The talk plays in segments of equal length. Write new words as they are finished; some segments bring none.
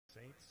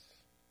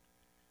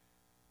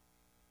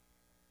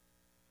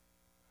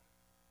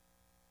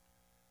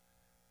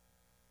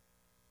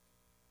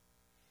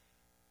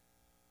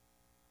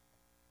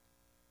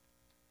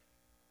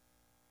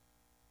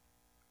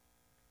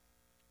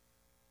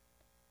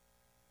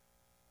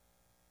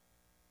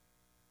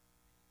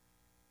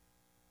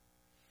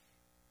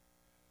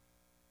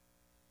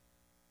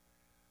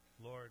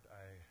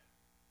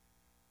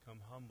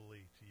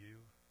humbly to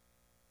you.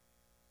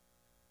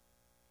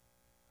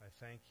 I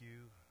thank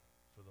you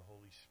for the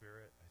Holy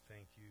Spirit. I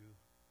thank you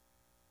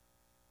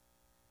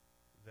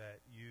that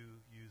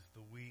you use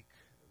the weak,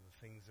 the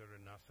things that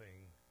are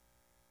nothing,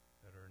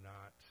 that are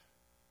not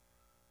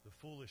the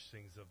foolish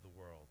things of the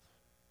world.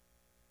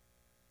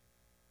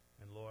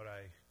 And Lord,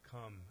 I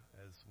come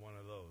as one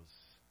of those.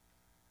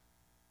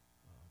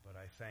 But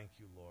I thank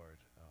you,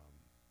 Lord,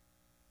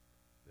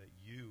 that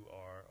you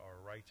are our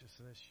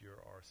righteousness,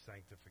 you're our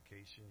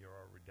sanctification, you're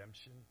our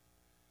redemption,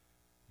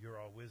 you're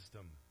our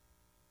wisdom.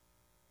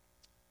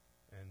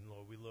 And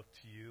Lord, we look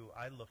to you.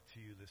 I look to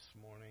you this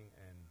morning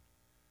and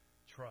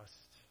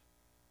trust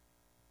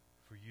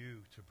for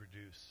you to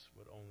produce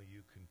what only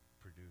you can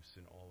produce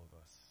in all of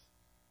us.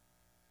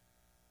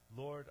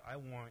 Lord, I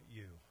want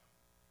you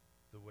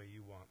the way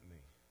you want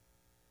me.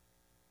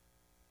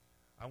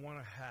 I want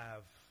to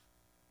have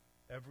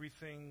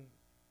everything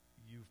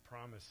you've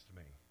promised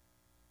me.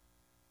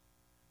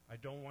 I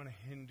don't want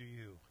to hinder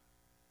you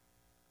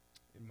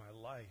in my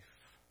life.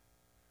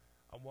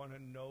 I want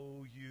to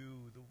know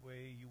you the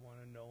way you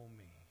want to know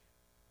me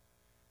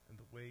and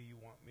the way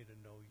you want me to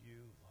know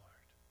you,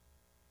 Lord.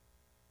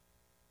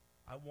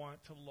 I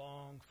want to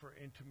long for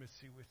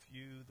intimacy with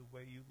you the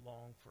way you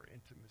long for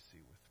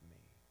intimacy with me.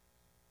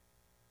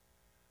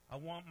 I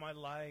want my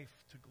life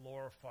to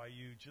glorify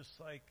you just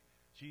like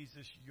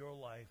Jesus, your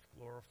life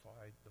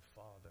glorified the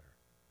Father.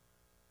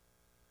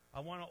 I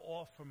want to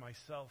offer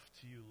myself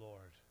to you,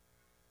 Lord,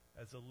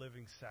 as a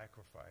living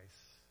sacrifice.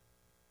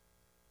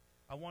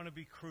 I want to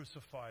be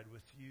crucified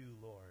with you,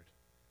 Lord,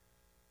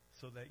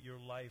 so that your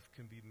life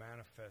can be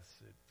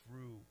manifested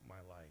through my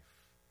life.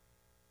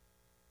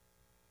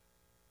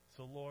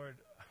 So, Lord,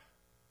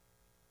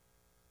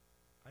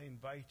 I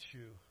invite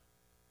you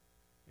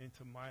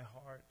into my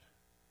heart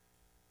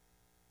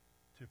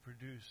to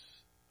produce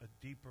a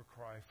deeper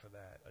cry for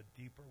that, a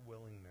deeper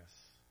willingness.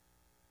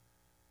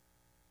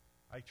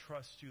 I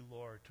trust you,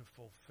 Lord, to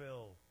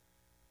fulfill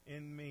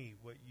in me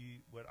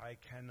what I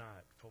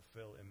cannot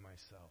fulfill in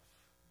myself.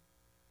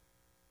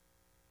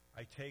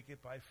 I take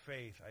it by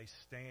faith. I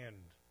stand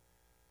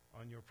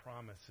on your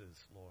promises,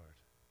 Lord.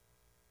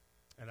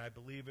 And I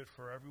believe it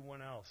for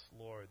everyone else,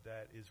 Lord,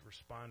 that is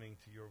responding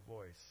to your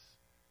voice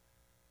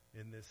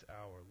in this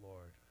hour,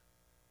 Lord.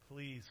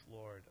 Please,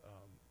 Lord,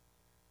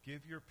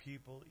 give your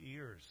people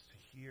ears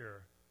to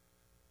hear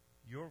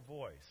your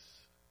voice.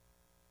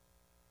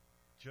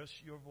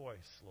 Just your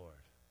voice,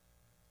 Lord.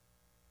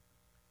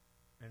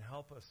 And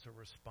help us to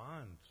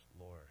respond,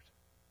 Lord.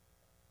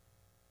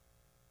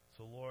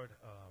 So, Lord,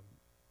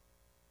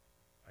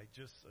 I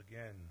just,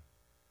 again,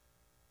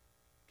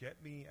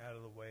 get me out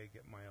of the way,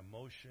 get my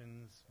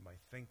emotions, my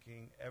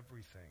thinking,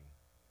 everything.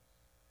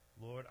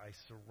 Lord, I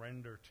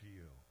surrender to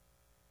you.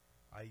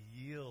 I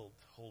yield,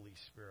 Holy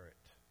Spirit.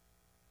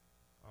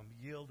 I'm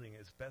yielding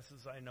as best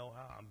as I know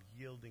how. I'm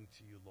yielding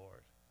to you,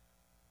 Lord.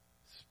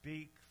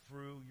 Speak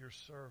through your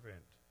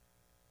servant.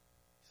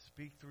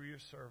 Speak through your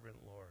servant,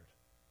 Lord.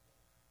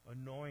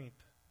 Anoint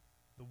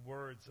the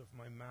words of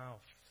my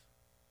mouth.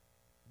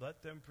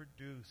 Let them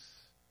produce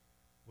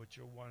what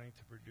you're wanting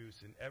to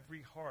produce in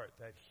every heart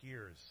that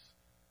hears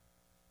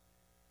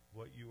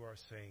what you are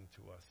saying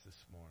to us this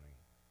morning.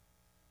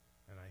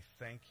 And I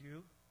thank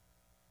you.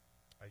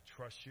 I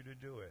trust you to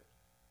do it.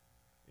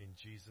 In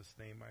Jesus'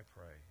 name I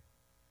pray.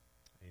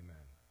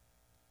 Amen.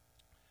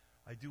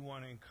 I do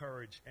want to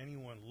encourage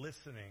anyone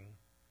listening,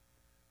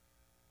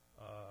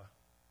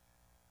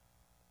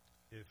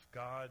 if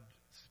God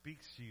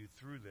speaks to you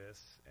through this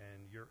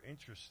and you're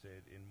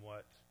interested in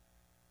what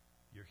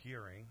you're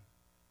hearing,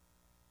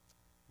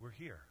 we're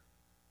here.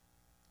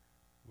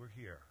 We're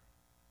here.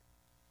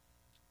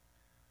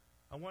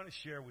 I want to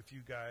share with you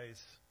guys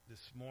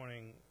this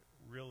morning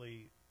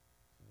really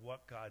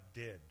what God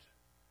did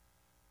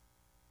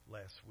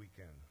last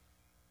weekend.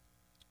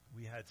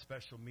 We had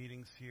special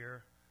meetings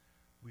here.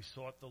 We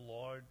sought the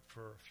Lord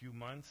for a few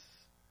months.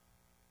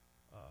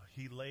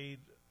 He laid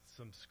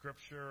some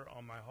scripture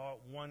on my heart,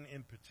 one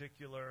in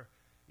particular,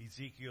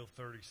 Ezekiel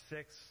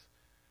 36,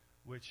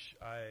 which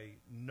I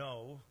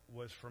know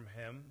was from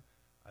him.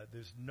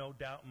 There's no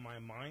doubt in my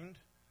mind.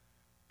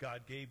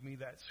 God gave me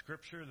that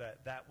scripture,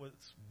 that was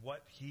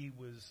what he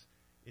was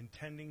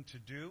intending to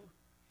do.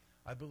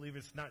 I believe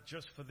it's not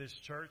just for this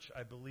church.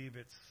 I believe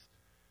it's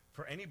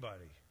for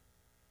anybody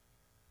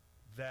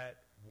that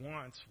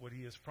wants what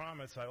he has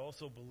promised. I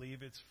also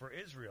believe it's for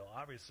Israel,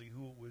 obviously,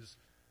 who it was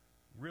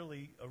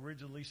really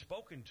originally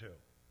spoken to.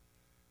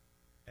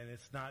 And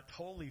it's not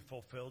totally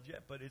fulfilled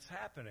yet, but it's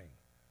happening.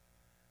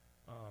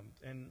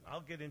 And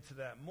I'll get into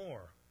that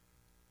more.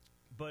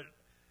 But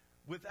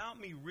without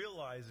me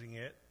realizing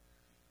it,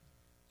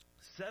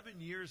 7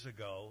 years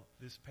ago,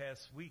 this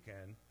past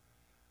weekend,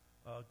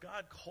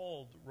 God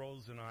called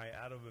Rose and I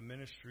out of a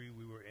ministry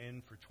we were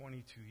in for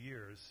 22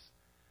 years.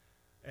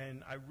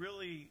 And I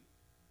really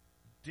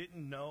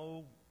didn't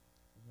know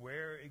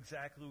where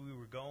exactly we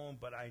were going,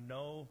 but I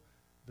know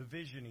the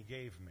vision he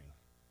gave me.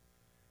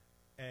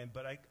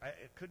 But I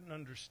couldn't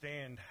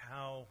understand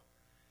how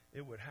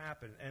it would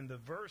happen. And the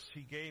verse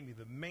he gave me,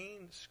 the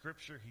main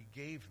scripture he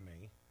gave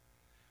me,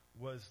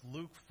 was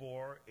Luke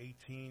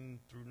 4:18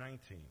 through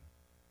 19,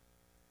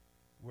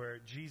 where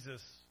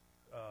Jesus,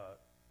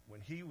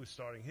 when he was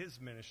starting his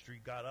ministry,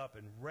 got up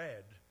and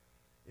read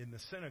in the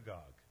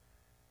synagogue,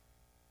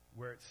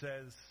 where it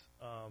says,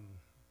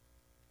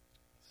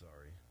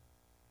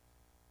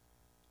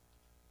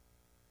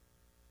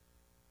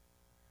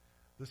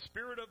 the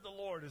Spirit of the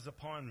Lord is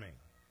upon me,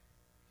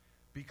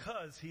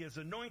 because he has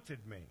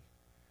anointed me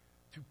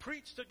to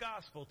preach the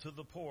gospel to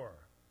the poor.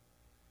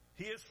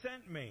 He has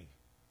sent me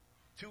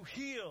to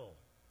heal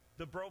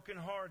the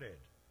brokenhearted,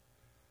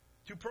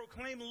 to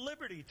proclaim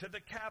liberty to the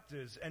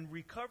captives and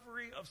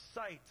recovery of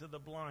sight to the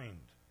blind,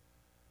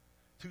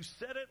 to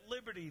set at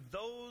liberty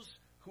those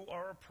who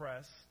are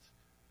oppressed,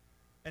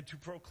 and to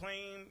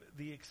proclaim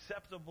the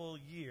acceptable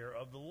year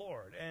of the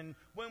Lord. And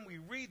when we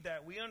read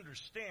that, we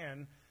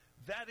understand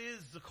that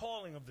is the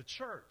calling of the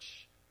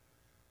church.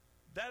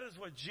 That is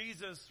what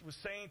Jesus was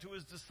saying to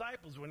his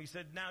disciples when he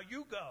said, now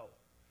you go,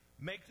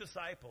 make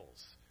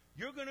disciples.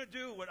 You're going to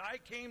do what I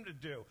came to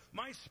do.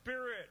 My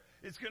Spirit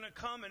is going to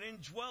come and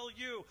indwell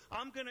you.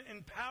 I'm going to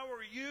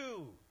empower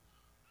you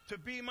to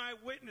be my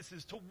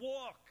witnesses, to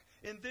walk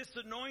in this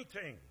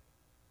anointing,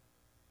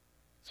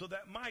 so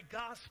that my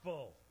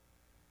gospel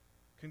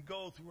can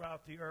go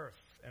throughout the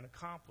earth and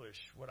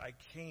accomplish what I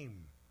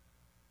came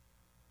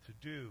to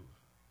do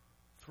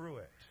through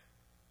it.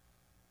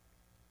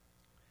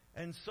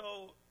 And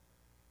so,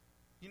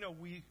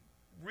 we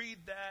read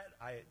that.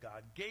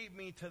 God gave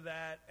me to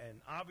that,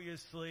 and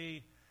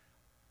obviously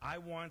I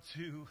want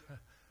to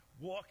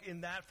walk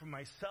in that for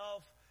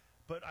myself,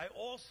 but I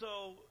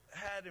also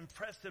had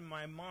impressed in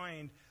my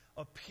mind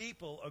a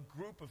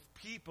group of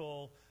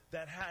people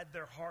that had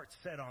their heart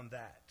set on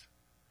that.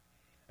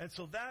 And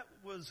so that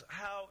was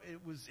how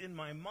it was in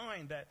my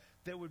mind, that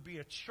there would be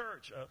a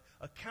church,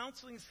 a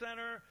counseling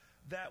center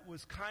that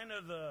was kind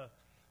of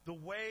the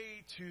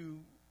way to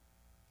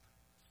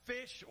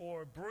fish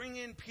or bring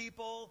in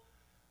people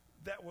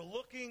that were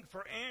looking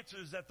for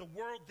answers that the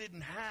world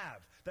didn't have,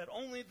 that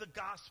only the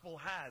gospel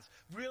has.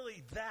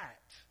 Really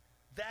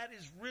that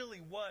is really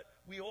what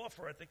we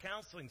offer at the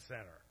counseling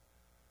center.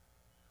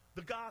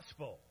 The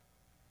gospel.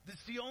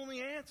 It's the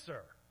only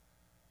answer.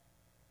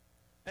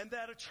 And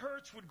that a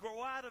church would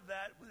grow out of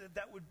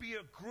that would be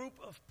a group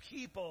of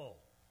people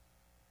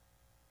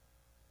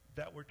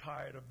that were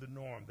tired of the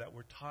norm, that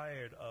were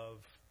tired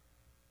of,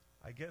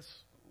 I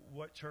guess,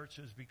 what church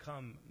has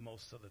become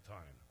most of the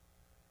time.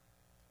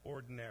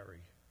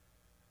 Ordinary,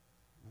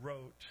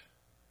 rote,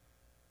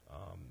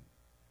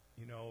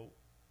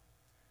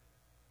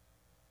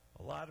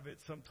 a lot of it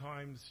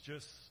sometimes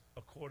just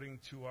according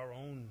to our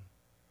own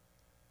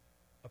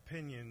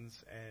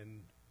opinions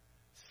and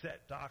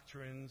set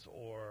doctrines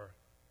or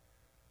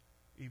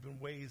even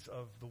ways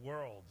of the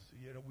world.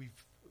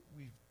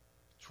 We've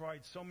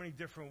tried so many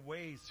different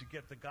ways to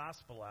get the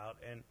gospel out,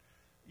 and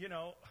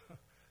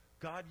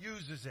God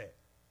uses it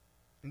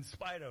in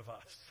spite of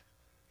us.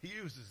 He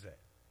uses it,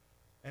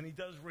 and he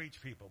does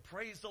reach people.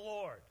 Praise the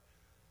Lord.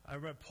 I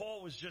remember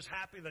Paul was just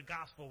happy the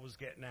gospel was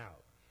getting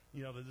out.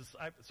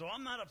 So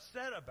I'm not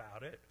upset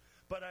about it,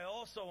 but I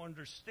also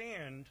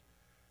understand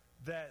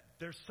that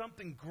there's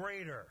something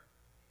greater.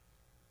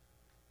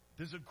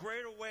 There's a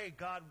greater way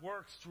God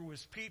works through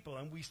his people,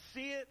 and we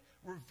see it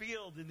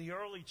revealed in the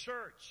early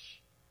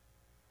church.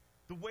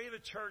 The way the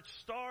church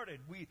started,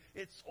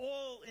 it's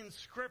all in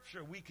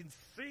Scripture. We can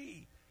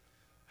see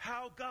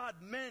how God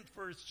meant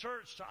for his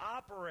church to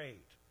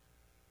operate.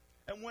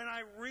 And when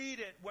I read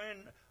it, when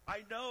I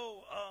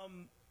know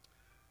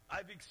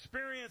I've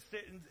experienced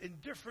it in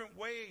different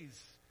ways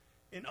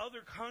in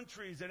other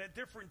countries and at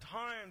different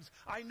times,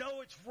 I know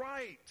it's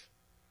right.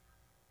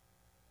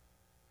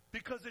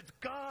 Because it's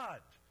God.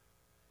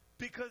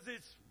 Because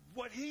it's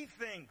what he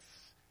thinks.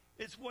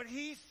 It's what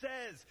he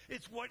says.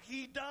 It's what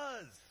he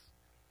does.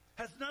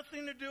 Has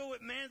nothing to do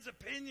with man's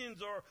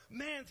opinions or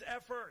man's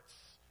efforts.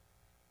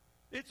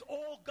 It's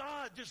all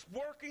God just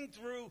working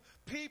through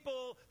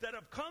people that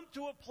have come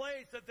to a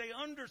place that they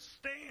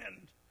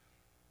understand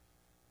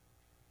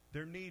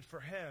their need for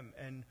him,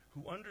 and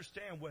who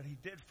understand what he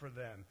did for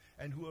them,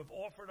 and who have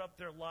offered up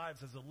their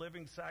lives as a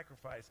living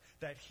sacrifice,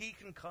 that he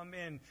can come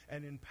in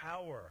and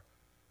empower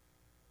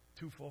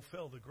to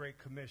fulfill the Great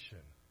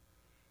Commission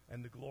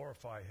and to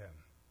glorify him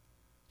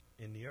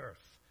in the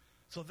earth.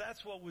 So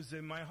that's what was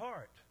in my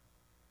heart.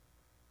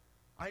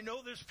 I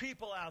know there's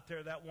people out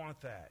there that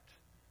want that.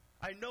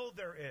 I know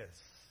there is.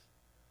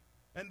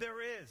 And there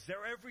is.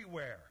 They're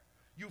everywhere.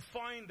 You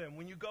find them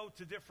when you go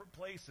to different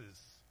places.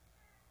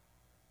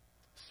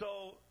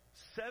 So,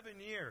 7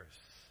 years,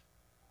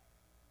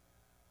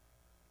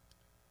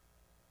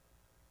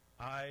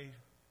 I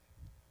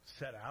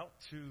set out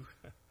to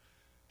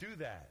do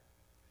that.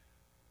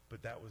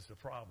 But that was the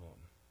problem.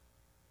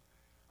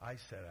 I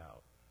set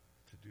out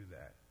to do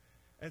that.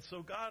 And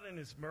so God in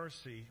his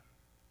mercy,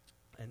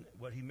 and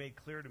what he made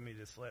clear to me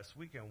this last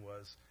weekend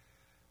was,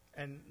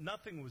 and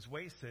nothing was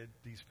wasted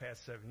these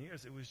past 7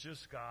 years. It was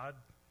just God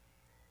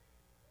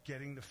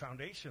getting the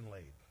foundation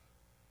laid.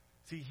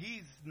 See,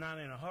 he's not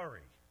in a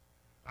hurry.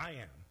 I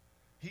am.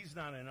 He's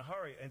not in a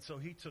hurry. And so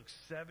he took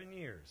 7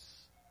 years.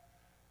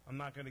 I'm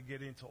not going to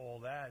get into all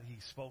that. He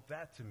spoke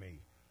that to me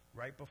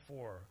right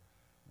before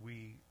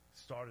we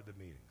started the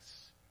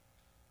meetings.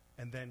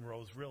 And then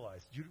Rose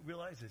realized, you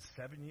realize it's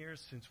 7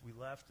 years since we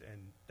left,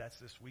 and that's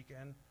this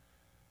weekend?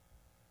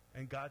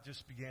 And God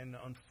just began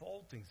to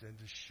unfold things and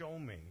to show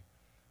me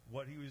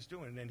what he was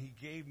doing. And then he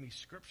gave me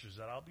scriptures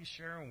that I'll be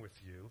sharing with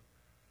you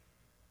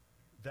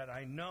that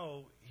I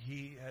know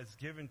he has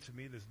given to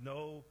me. There's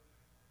no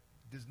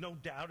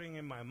doubting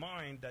in my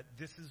mind that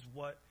this is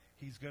what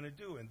he's going to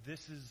do. And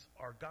this is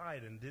our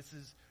guide. And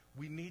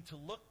we need to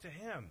look to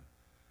him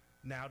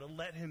now to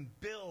let him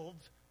build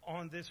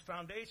on this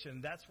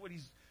foundation. That's what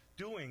he's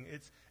doing.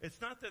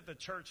 It's not that the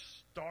church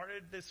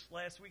started this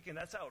last weekend.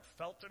 That's how it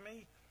felt to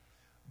me.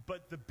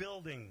 But the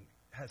building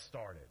has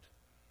started.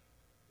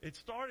 It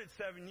started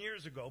 7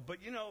 years ago, but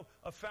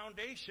a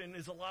foundation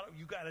is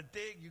you got to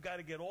dig, you got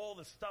to get all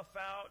the stuff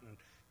out and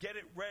get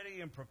it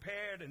ready and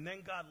prepared, and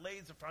then God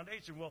lays the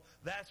foundation. Well,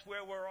 that's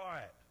where we're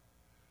at.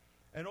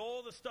 And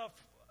all the stuff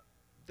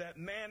that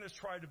man has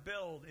tried to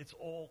build, it's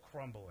all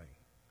crumbling.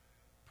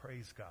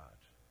 Praise God.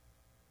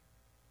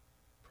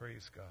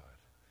 Praise God.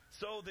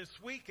 So this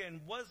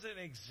weekend wasn't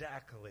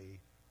exactly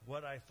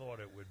what I thought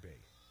it would be.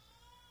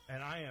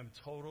 And I am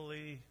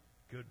totally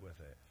good with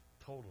it.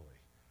 Totally.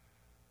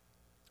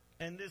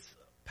 And this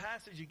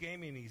passage he gave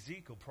me in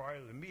Ezekiel prior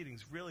to the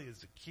meetings really is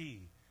the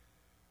key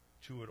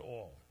to it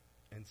all.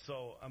 And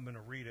so I'm going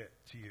to read it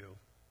to you.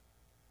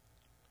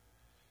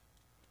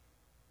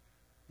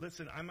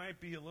 Listen, I might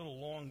be a little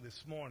long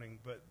this morning,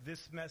 but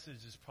this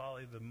message is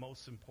probably the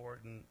most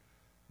important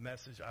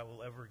message I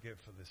will ever give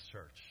for this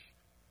church.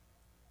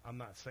 I'm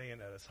not saying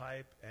that as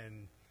hype,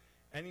 and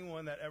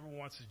anyone that ever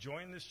wants to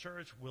join this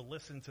church will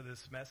listen to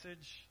this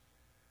message,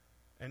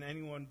 and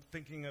anyone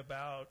thinking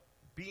about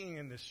being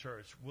in this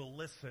church will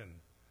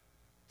listen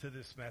to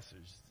this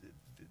message.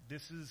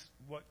 This is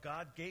what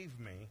God gave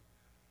me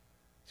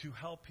to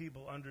help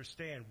people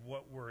understand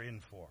what we're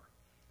in for.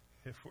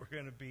 If we're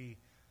going to be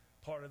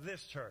part of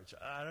this church,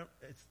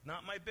 it's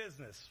not my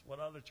business what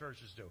other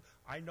churches do.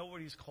 I know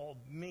what he's called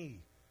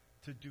me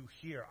to do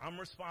here. I'm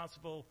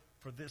responsible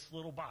for this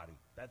little body.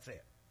 That's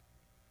it.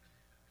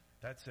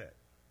 That's it.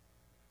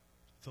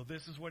 So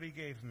this is what he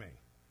gave me.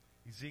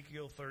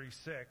 Ezekiel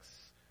 36.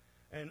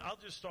 And I'll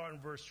just start in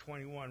verse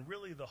 21,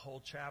 really the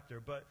whole chapter.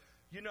 But,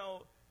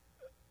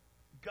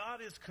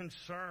 God is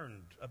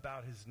concerned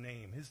about his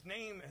name. His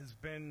name has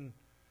been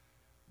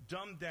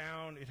dumbed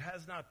down. It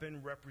has not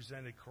been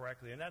represented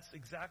correctly. And that's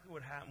exactly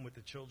what happened with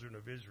the children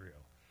of Israel.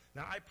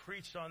 Now, I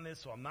preached on this,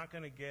 so I'm not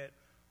going to get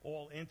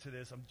all into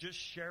this. I'm just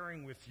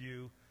sharing with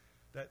you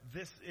that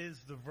this is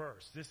the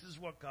verse. This is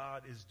what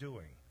God is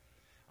doing.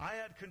 I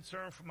had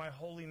concern for my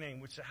holy name,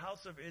 which the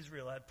house of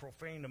Israel had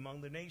profaned among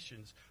the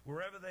nations,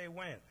 wherever they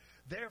went.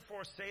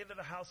 Therefore say to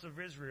the house of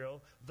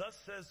Israel, thus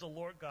says the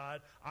Lord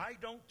God, I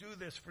don't do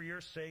this for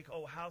your sake,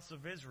 O house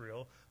of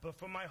Israel, but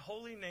for my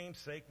holy name's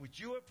sake, which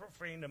you have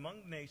profaned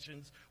among the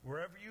nations,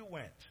 wherever you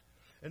went.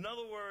 In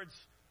other words,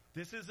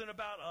 this isn't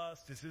about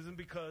us. This isn't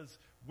because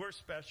we're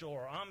special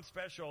or I'm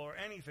special or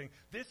anything.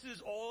 This is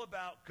all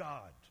about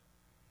God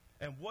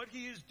and what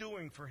he is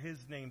doing for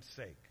his name's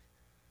sake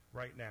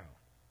right now.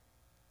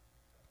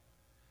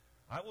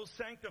 I will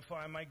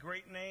sanctify my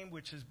great name,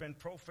 which has been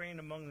profaned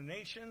among the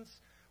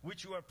nations,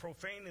 which you have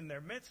profaned in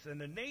their midst,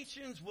 and the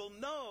nations will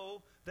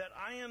know that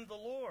I am the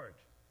Lord,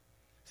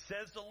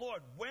 says the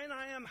Lord, when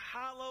I am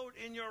hallowed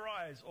in your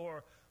eyes,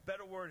 or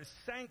better word is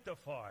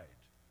sanctified.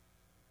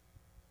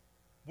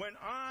 When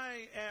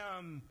I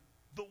am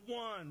the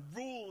one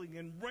ruling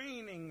and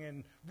reigning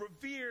and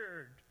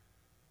revered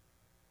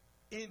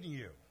in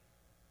you.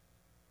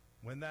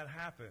 When that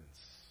happens,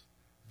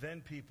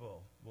 then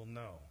people will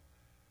know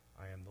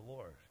I am the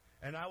Lord.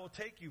 And I will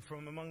take you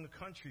from among the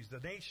countries, the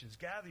nations,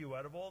 gather you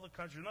out of all the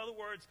countries. In other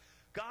words,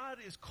 God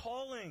is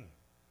calling.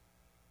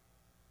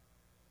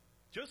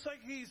 Just like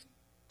he's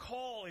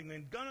calling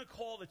and going to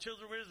call the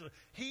children of Israel,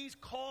 he's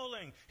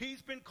calling.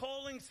 He's been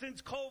calling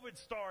since COVID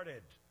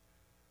started.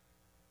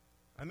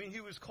 I mean,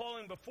 he was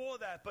calling before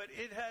that, but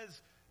it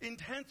has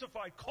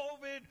intensified.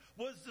 COVID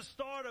was the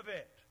start of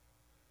it.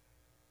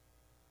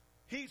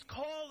 He's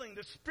calling.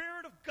 The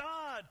Spirit of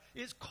God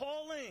is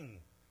calling.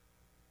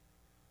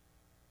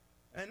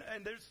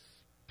 And there's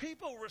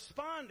people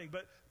responding,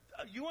 but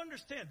you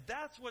understand,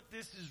 that's what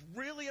this is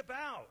really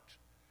about.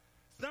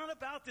 It's not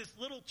about this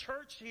little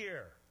church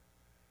here.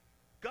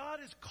 God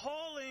is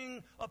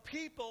calling a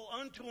people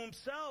unto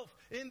himself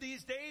in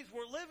these days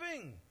we're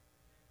living.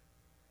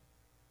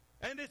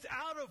 And it's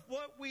out of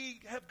what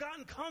we have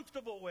gotten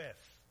comfortable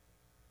with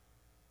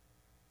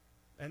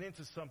and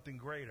into something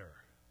greater.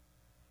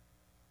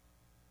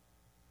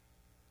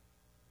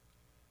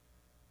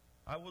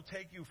 I will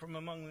take you from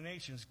among the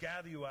nations,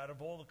 gather you out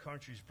of all the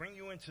countries, bring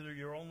you into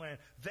your own land.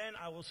 Then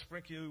I will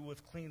sprinkle you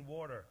with clean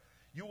water.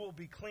 You will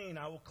be clean.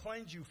 I will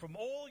cleanse you from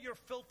all your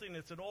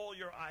filthiness and all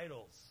your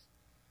idols.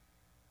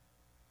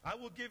 I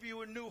will give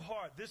you a new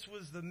heart. This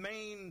was the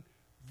main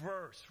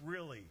verse,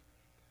 really.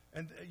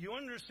 And you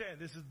understand,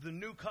 this is the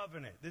new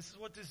covenant. This is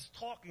what this is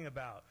talking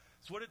about.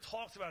 It's what it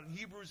talks about in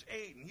Hebrews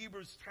 8 and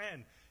Hebrews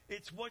 10.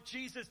 It's what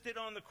Jesus did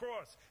on the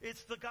cross.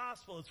 It's the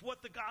gospel. It's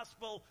what the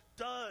gospel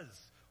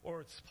does,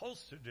 or it's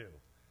supposed to do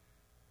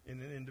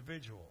in an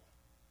individual.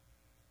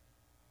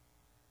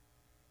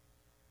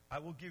 I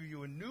will give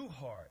you a new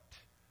heart.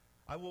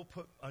 I will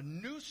put a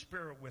new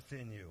spirit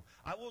within you.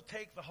 I will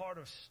take the heart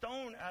of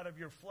stone out of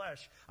your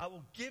flesh. I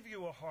will give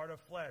you a heart of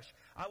flesh.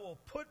 I will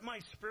put my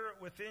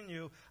spirit within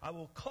you. I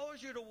will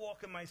cause you to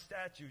walk in my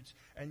statutes,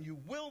 and you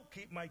will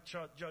keep my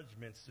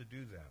judgments to do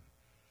them.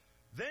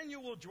 Then you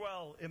will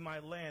dwell in my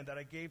land that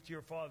I gave to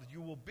your fathers.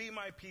 You will be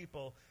my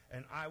people,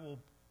 and I will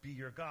be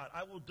your God.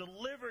 I will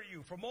deliver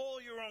you from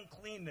all your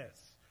uncleanness.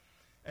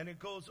 And it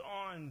goes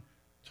on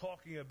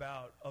talking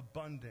about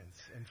abundance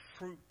and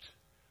fruit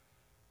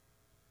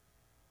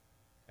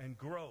and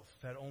growth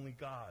that only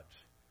God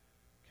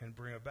can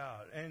bring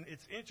about. And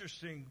it's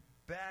interesting,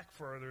 back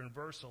further in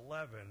verse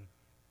 11,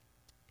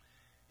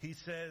 he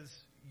says,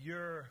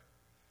 your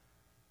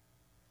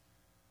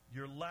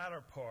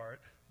latter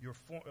part,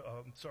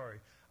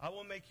 I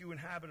will make you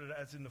inhabited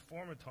as in the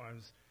former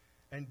times,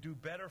 and do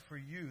better for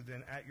you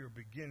than at your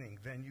beginning.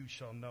 Then you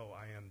shall know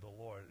I am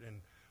the Lord.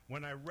 And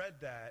when I read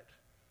that,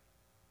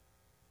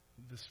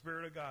 the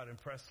Spirit of God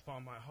impressed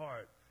upon my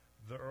heart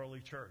the early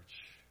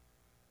church.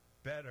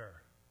 Better.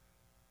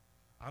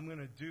 I'm going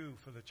to do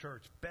for the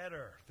church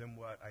better than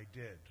what I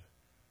did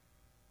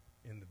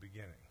in the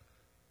beginning.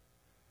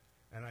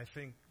 And I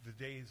think the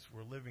days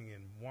we're living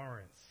in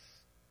warrants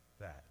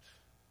that.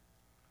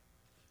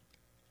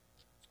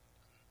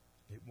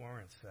 It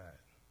warrants that.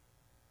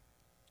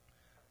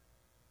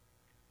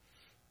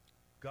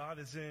 God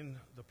is in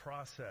the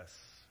process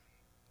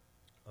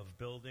of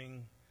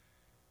building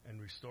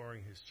and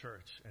restoring his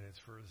church, and it's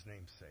for his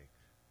name's sake.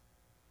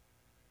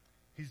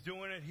 He's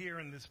doing it here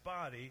in this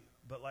body,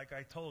 but like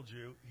I told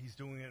you, he's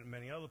doing it in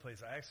many other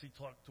places. I actually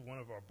talked to one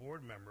of our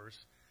board members,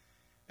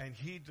 and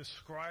he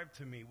described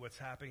to me what's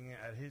happening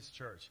at his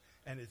church,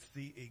 and it's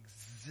the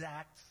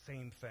exact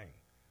same thing.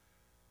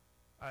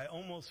 I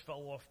almost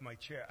fell off my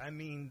chair. I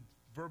mean,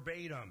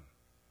 verbatim.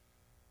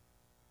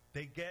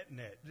 They getting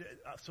it.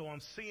 So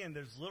I'm seeing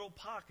there's little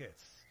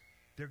pockets.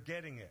 They're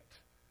getting it.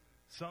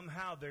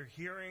 Somehow they're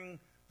hearing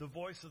the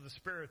voice of the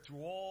Spirit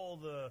through all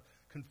the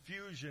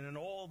confusion and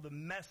all the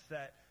mess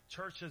that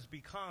church has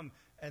become,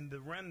 and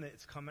the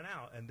remnant's coming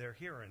out, and they're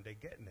hearing, they're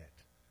getting it.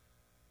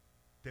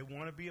 They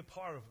want to be a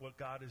part of what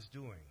God is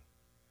doing.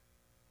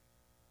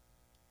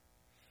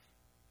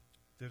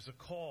 There's a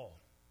call.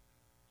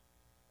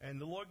 And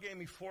the Lord gave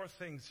me 4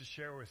 things to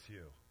share with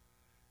you.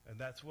 And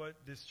that's what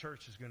this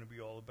church is going to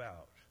be all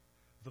about.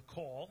 The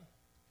call.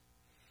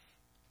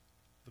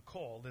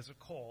 There's a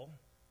call.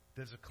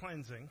 There's a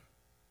cleansing.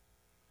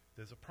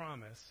 There's a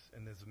promise,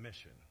 and there's a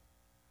mission.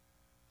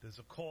 There's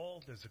a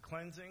call, there's a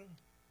cleansing,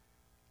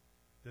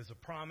 there's a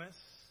promise,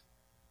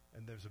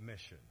 and there's a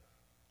mission.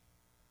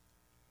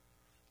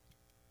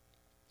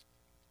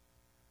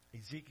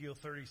 Ezekiel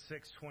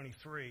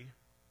 36:23,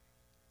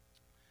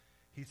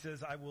 he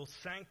says, I will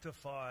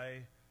sanctify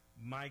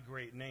my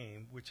great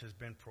name, which has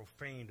been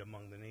profaned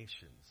among the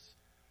nations,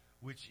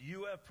 which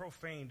you have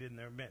profaned in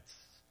their midst.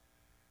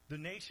 The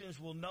nations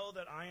will know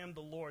that I am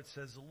the Lord,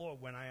 says the Lord,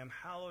 when I am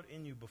hallowed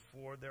in you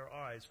before their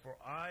eyes. For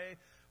I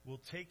will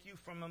take you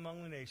from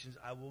among the nations.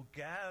 I will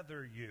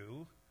gather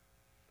you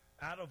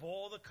out of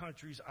all the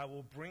countries. I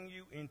will bring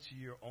you into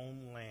your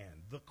own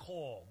land. The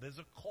call. There's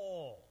a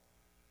call.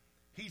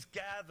 He's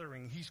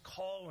gathering. He's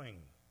calling.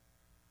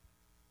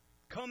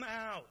 Come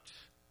out.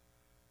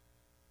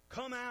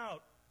 Come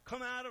out.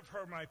 Come out of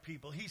her, my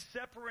people. He's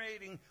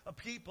separating a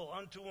people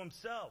unto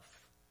himself.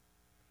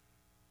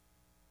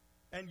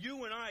 And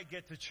you and I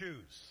get to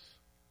choose.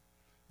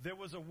 There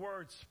was a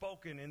word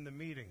spoken in the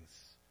meetings,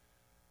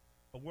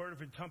 a word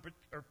of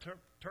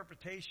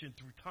interpretation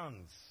through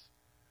tongues.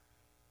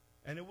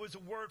 And it was a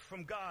word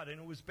from God, and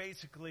it was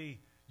basically,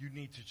 you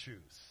need to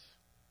choose.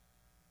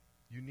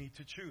 You need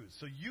to choose.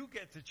 So you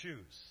get to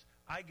choose.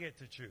 I get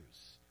to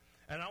choose.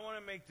 And I want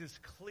to make this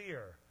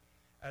clear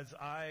as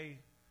I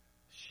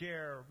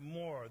share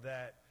more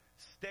that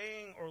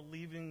staying or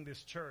leaving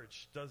this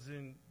church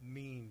doesn't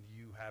mean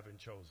you haven't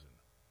chosen.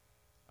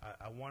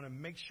 I want to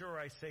make sure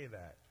I say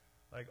that.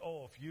 Like,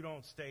 oh, if you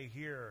don't stay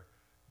here,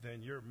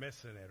 then you're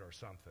missing it or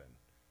something.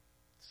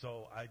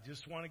 So I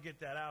just want to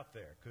get that out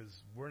there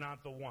because we're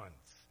not the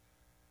ones.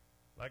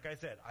 Like I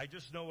said, I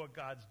just know what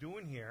God's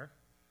doing here.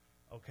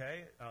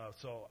 Okay?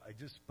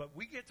 But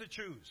we get to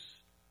choose.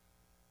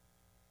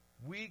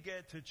 We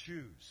get to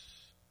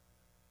choose.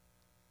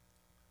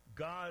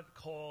 God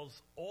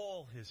calls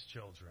all his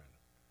children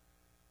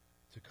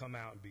to come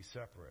out and be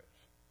separate.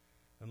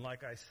 And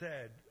like I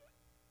said,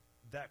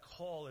 that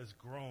call has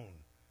grown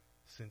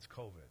since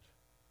COVID.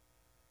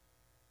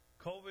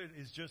 COVID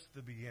is just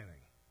the beginning.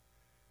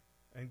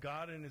 And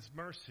God in his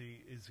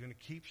mercy is going to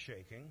keep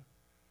shaking,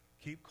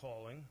 keep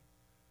calling,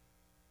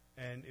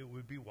 and it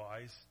would be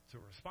wise to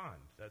respond.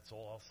 That's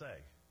all I'll say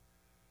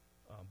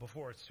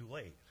before it's too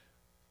late.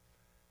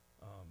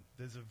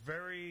 There's a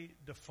very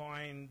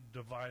defined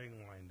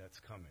dividing line that's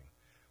coming.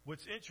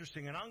 What's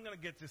interesting, and I'm going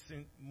to get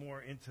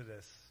more into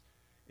this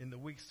in the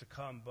weeks to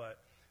come, but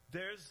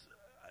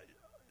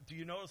do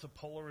you notice a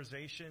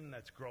polarization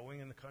that's growing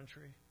in the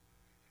country?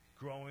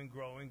 Growing.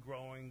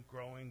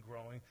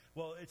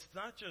 Well, it's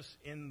not just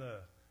in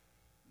the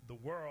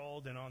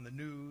world and on the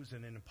news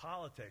and in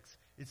politics.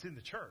 It's in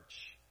the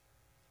church.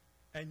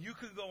 And you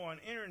could go on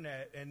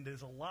internet, and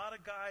there's a lot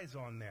of guys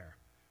on there,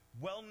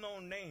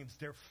 well-known names.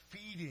 They're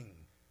feeding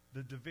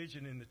the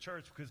division in the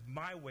church because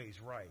my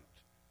way's right.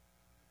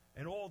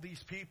 And all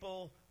these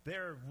people,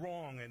 they're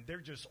wrong and they're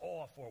just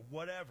off or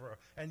whatever.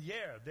 And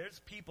yeah, there's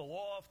people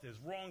off, there's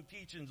wrong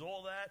teachings,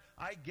 all that.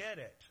 I get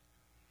it.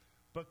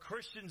 But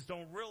Christians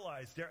don't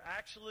realize they're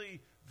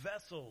actually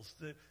vessels,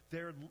 that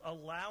they're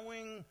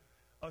allowing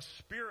a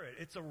spirit.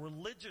 It's a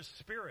religious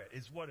spirit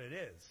is what it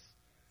is.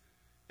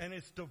 And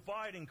it's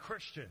dividing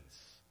Christians.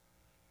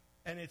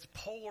 And it's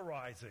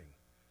polarizing.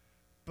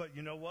 But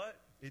you know what?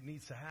 It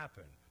needs to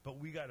happen. But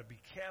we got to be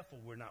careful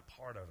we're not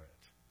part of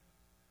it.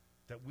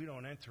 That we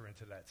don't enter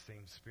into that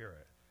same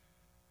spirit.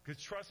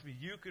 Because trust me,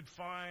 you could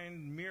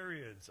find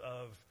myriads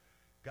of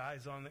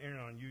guys on the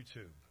internet, on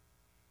YouTube,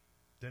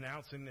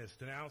 denouncing this,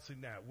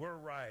 denouncing that. We're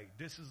right.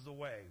 This is the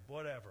way.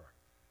 Whatever.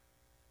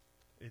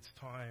 It's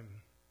time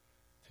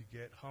to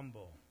get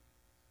humble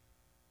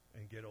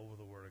and get over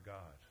the Word of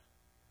God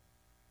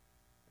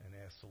and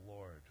ask the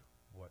Lord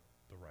what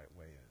the right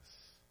way is.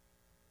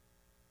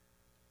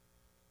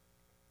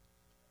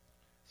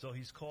 So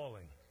he's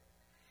calling.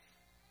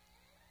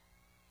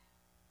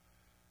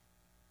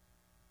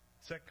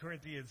 2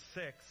 Corinthians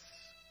 6,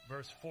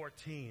 verse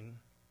 14,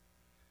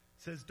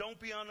 says, don't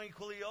be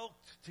unequally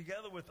yoked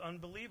together with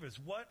unbelievers.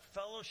 What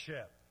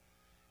fellowship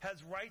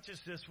has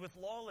righteousness with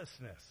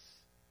lawlessness?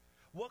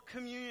 What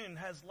communion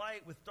has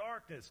light with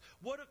darkness?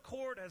 What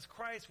accord has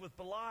Christ with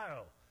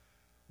Belial?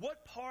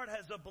 What part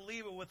has a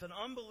believer with an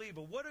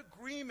unbeliever? What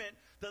agreement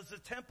does the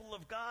temple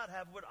of God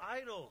have with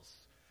idols?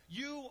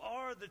 You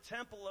are the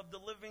temple of the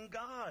living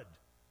God.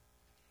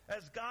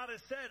 As God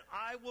has said,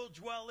 I will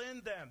dwell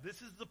in them.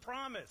 This is the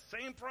promise.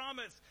 Same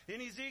promise in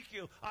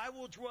Ezekiel. I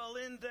will dwell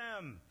in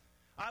them.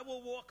 I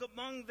will walk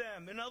among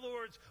them. In other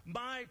words,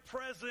 my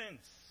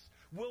presence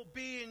will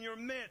be in your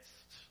midst.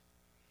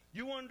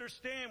 You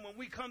understand, when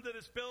we come to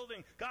this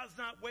building, God's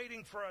not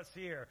waiting for us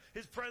here.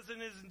 His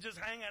presence isn't just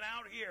hanging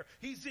out here.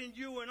 He's in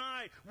you and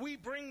I. We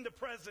bring the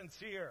presence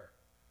here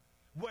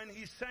when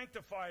He's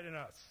sanctified in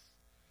us.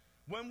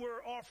 When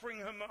we're offering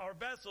Him our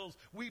vessels,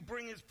 we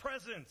bring His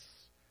presence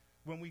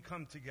when we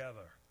come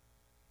together.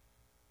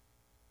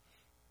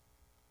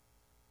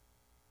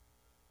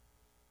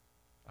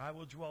 I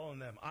will dwell in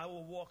them. I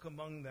will walk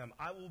among them.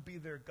 I will be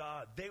their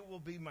God. They will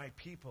be my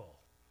people.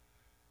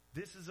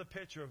 This is a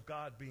picture of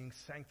God being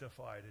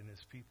sanctified in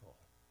His people.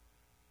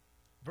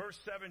 Verse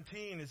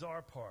 17 is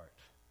our part.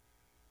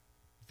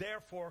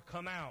 Therefore,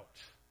 come out.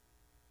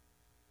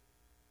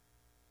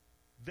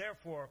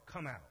 Therefore,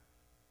 come out.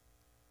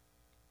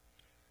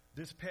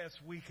 This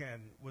past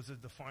weekend was a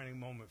defining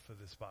moment for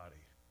this body.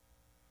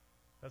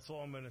 That's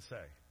all I'm going to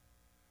say.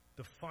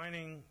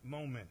 Defining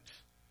moment.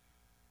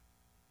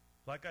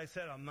 Like I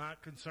said, I'm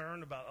not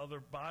concerned about other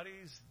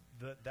bodies.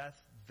 That's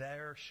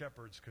their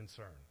shepherd's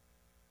concern.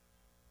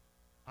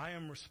 I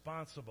am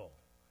responsible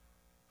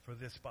for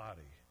this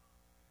body.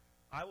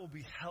 I will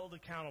be held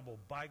accountable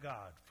by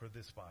God for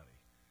this body.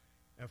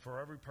 And for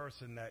every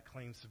person that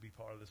claims to be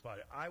part of this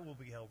body, I will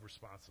be held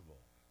responsible.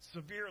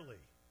 Severely.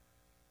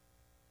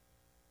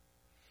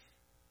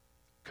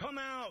 Come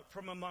out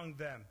from among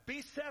them.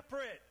 Be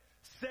separate,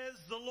 says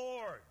the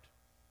Lord.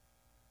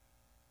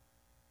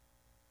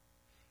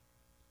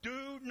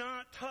 Do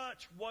not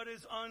touch what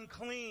is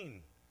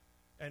unclean,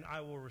 and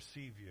I will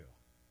receive you.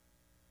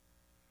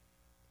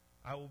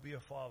 I will be a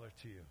father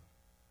to you.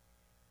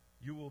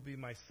 You will be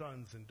my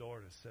sons and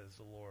daughters, says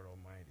the Lord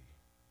Almighty.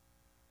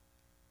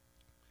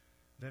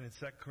 Then in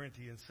 2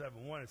 Corinthians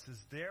 7:1, it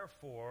says,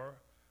 therefore,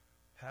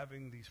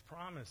 having these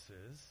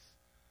promises,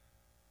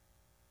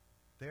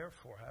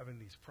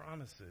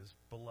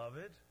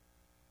 beloved,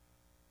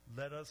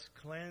 let us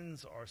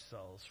cleanse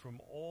ourselves from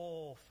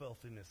all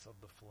filthiness of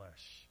the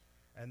flesh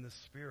and the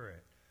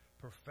spirit,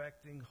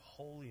 perfecting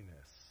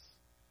holiness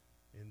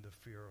in the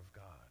fear of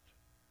God.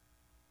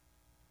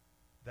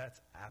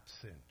 That's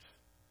absent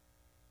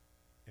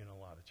in a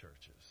lot of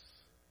churches.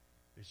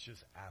 It's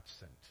just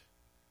absent.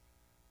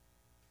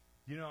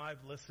 You know,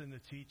 I've listened to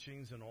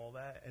teachings and all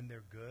that, and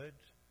they're good.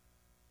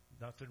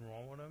 Nothing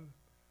wrong with them.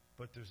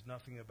 But there's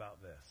nothing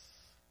about this.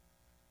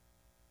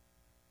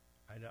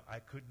 I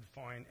couldn't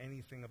find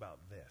anything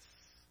about this.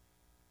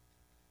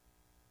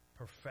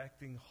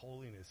 Perfecting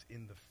holiness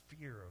in the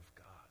fear of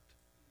God.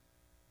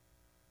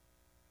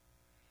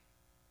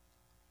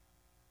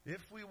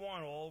 If we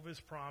want all of His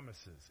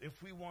promises,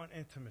 if we want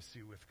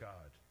intimacy with God,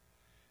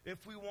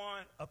 if we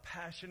want a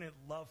passionate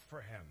love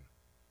for Him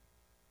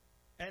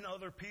and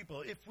other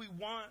people, if we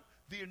want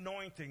the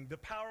anointing, the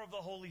power of the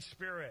Holy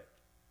Spirit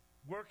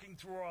working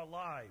through our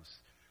lives,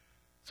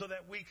 so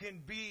that we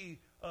can be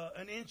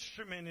an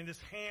instrument in his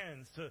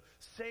hands to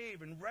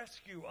save and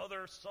rescue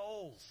other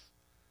souls.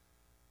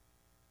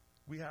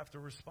 We have to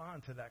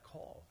respond to that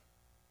call.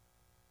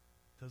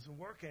 It doesn't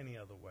work any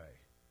other way.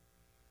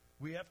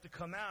 We have to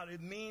come out.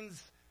 It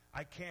means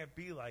I can't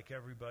be like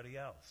everybody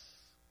else.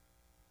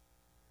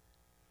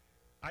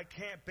 I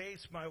can't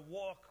base my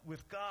walk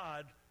with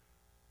God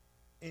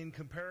in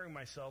comparing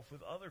myself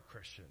with other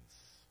Christians.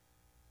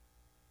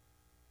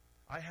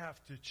 I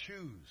have to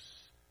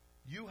choose.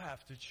 You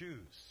have to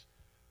choose.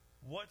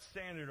 What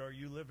standard are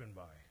you living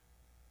by?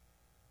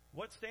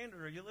 What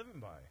standard are you living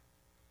by?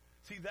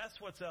 See, that's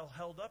what's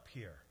held up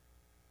here.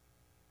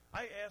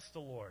 I asked the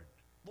Lord,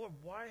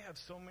 why have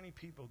so many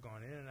people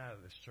gone in and out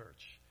of this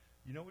church?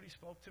 You know what he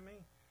spoke to me?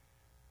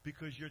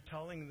 Because you're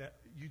telling that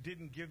you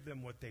didn't give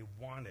them what they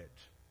wanted.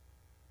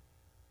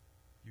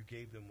 You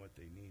gave them what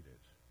they needed.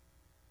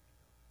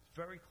 It's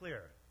very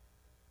clear.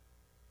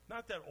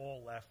 Not that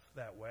all left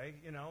that way.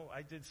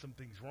 I did some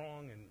things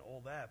wrong and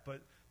all that.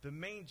 But the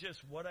main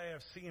gist, what I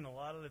have seen a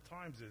lot of the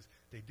times is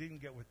they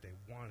didn't get what they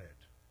wanted.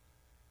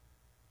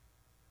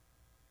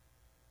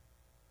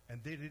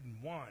 And they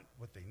didn't want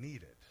what they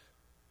needed,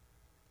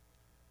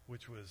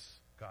 which was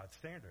God's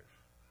standard.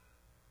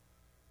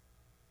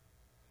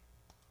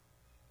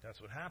 That's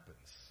what happens.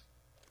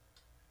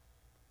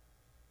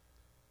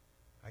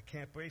 I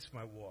can't base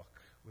my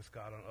walk with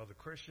God on other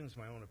Christians,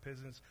 my own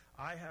opinions.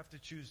 I have to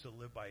choose to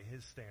live by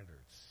his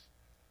standards.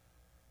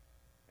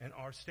 And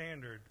our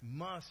standard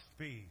must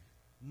be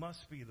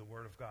the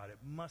Word of God. It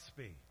must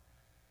be.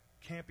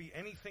 Can't be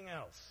anything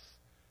else.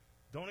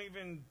 Don't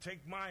even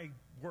take my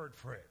word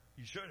for it.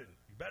 You shouldn't.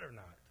 You better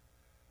not.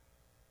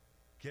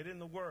 Get in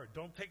the Word.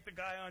 Don't take the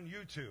guy on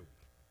YouTube.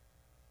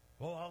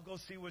 Well, I'll go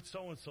see what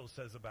so-and-so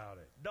says about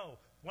it. No.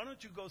 Why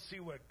don't you go see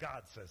what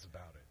God says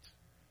about it?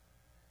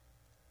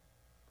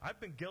 I've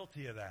been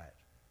guilty of that.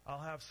 I'll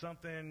have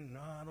something, no,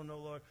 I don't know,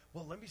 Lord.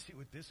 Well, let me see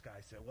what this guy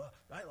said. Well,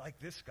 I like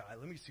this guy.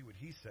 Let me see what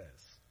he says.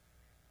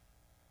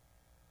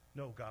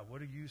 No, God, what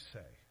do you say?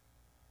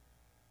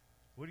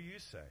 What do you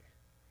say?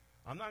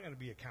 I'm not going to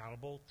be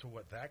accountable to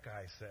what that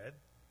guy said.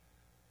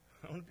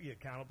 I'm going to be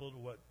accountable to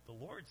what the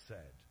Lord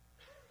said.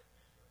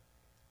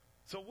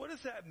 So what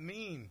does that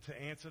mean to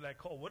answer that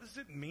call? What does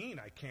it mean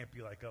I can't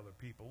be like other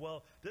people?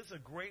 Well, there's a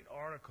great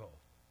article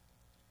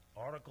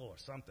or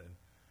something,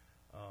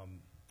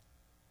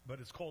 but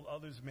it's called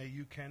Others May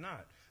You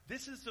Cannot.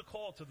 This is the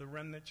call to the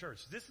remnant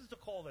church. This is the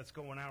call that's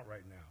going out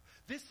right now.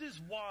 This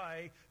is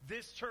why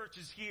this church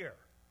is here.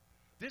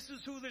 This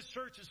is who this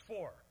church is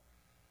for.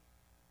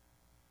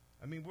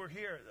 I mean, we're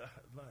here.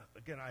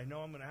 Again, I know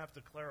I'm going to have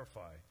to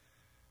clarify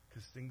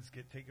because things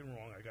get taken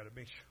wrong. I got to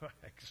make sure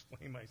I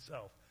explain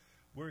myself.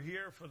 We're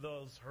here for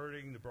those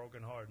hurting, the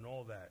broken heart, and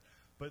all that.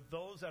 But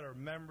those that are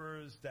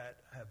members, that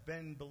have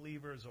been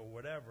believers or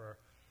whatever,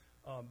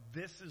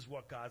 this is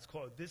what God's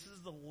called. This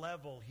is the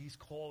level he's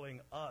calling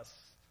us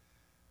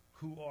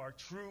who are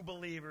true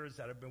believers,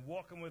 that have been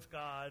walking with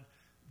God,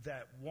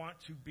 that want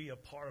to be a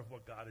part of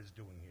what God is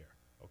doing here.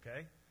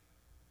 Okay?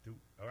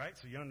 All right?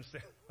 So you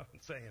understand what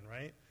I'm saying,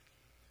 right?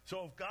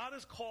 So if God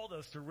has called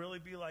us to really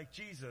be like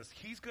Jesus,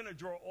 he's going to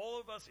draw all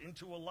of us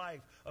into a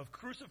life of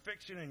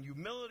crucifixion and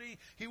humility.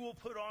 He will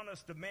put on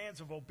us demands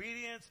of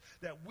obedience,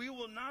 that we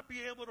will not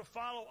be able to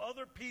follow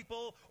other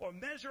people or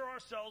measure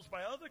ourselves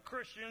by other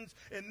Christians.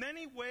 In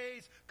many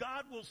ways,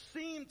 God will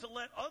seem to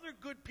let other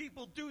good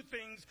people do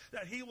things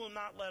that he will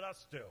not let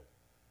us do.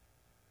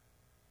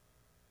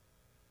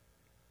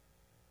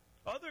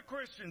 Other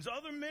Christians,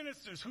 other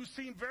ministers who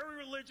seem very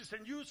religious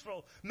and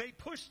useful may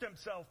push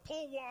themselves,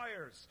 pull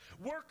wires,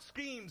 work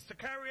schemes to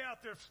carry out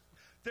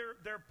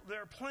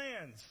their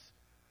plans.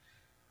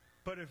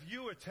 But if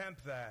you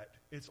attempt that,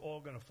 it's all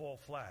going to fall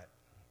flat.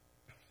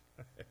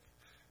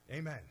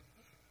 Amen.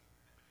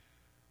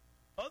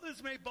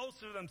 Others may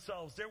boast of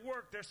themselves, their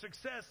work, their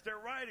success, their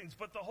writings,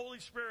 but the Holy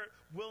Spirit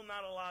will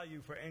not allow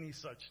you for any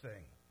such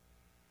thing.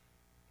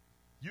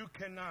 You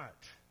cannot.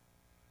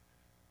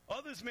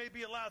 Others may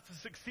be allowed to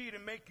succeed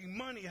in making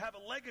money, have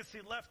a legacy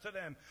left to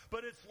them,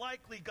 but it's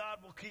likely God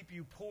will keep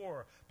you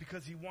poor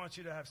because he wants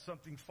you to have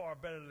something far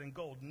better than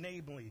gold,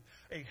 namely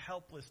a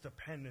helpless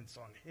dependence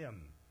on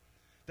him,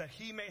 that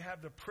he may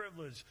have the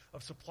privilege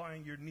of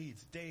supplying your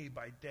needs day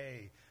by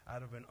day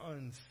out of an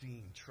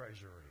unseen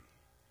treasury.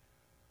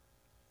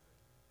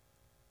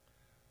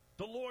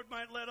 The Lord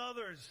might let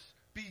others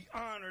be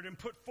honored and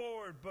put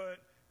forward, but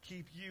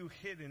keep you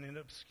hidden in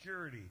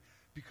obscurity,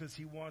 because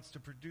he wants to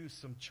produce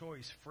some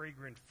choice,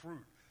 fragrant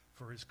fruit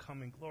for his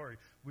coming glory,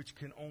 which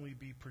can only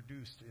be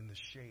produced in the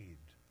shade.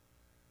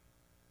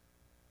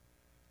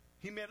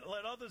 He may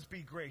let others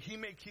be great. He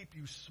may keep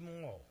you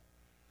small.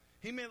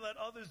 He may let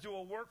others do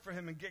a work for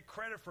him and get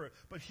credit for it,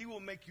 but he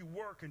will make you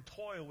work and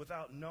toil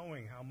without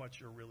knowing how much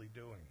you're really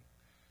doing.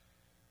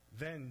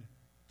 Then,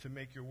 to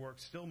make your work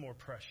still more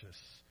precious,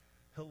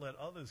 he'll let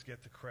others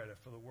get the credit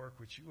for the work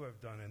which you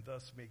have done, and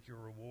thus make your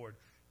reward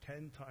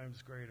 10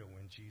 times greater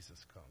when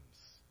Jesus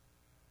comes.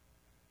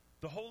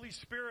 The Holy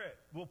Spirit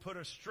will put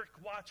a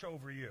strict watch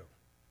over you,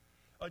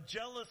 a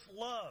jealous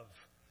love.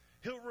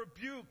 He'll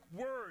rebuke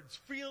words,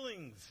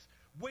 feelings,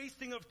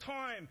 wasting of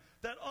time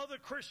that other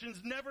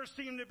Christians never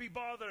seem to be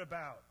bothered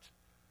about.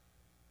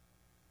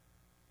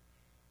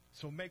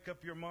 So make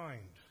up your mind.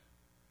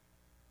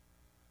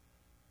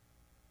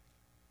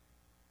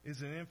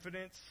 Is an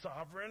infinite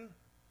sovereign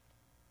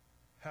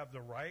have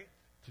the right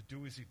to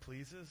do as he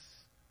pleases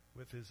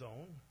with his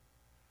own?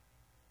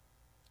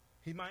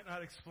 He might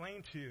not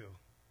explain to you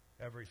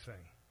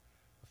everything,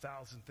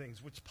 1,000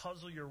 things, which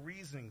puzzle your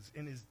reasonings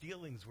in his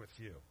dealings with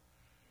you.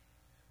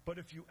 But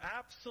if you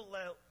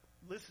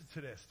listen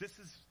to this.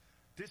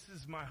 This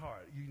is my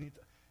heart.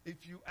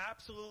 If you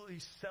absolutely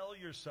sell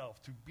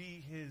yourself to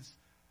be his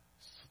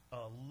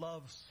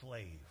love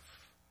slave,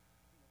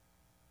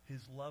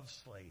 his love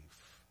slave.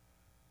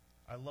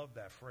 I love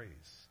that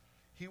phrase.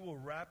 He will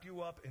wrap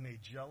you up in a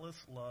jealous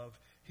love.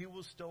 He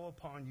will bestow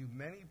upon you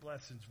many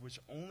blessings which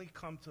only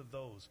come to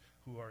those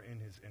who are in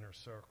his inner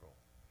circle.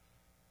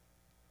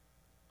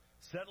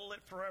 Settle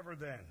it forever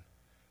then,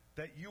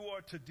 that you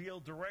are to deal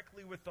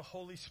directly with the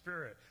Holy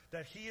Spirit,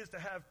 that he is to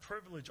have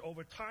privilege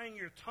over tying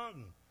your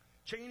tongue,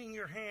 chaining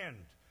your hand,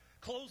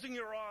 closing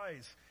your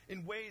eyes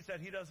in ways that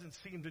he doesn't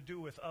seem to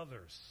do with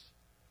others.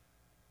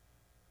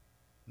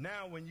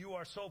 Now, when you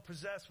are so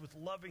possessed with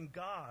loving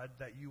God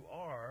that you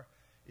are,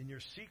 in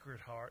your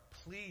secret heart,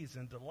 pleased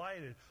and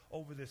delighted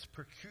over this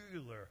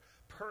peculiar,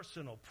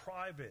 personal,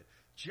 private,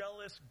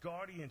 jealous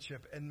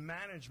guardianship and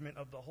management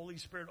of the Holy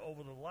Spirit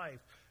over the life,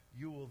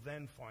 you will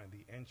then find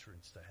the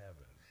entrance to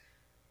heaven.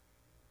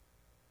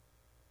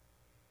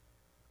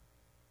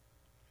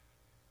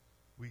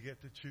 We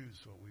get to choose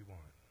what we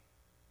want.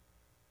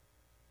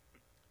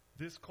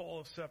 This call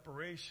of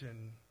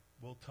separation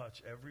will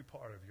touch every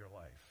part of your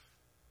life.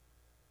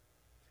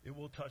 It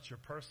will touch your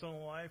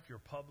personal life, your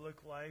public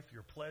life,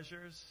 your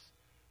pleasures,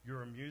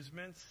 your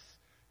amusements,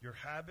 your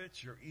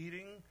habits, your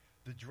eating,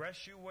 the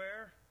dress you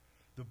wear,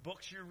 the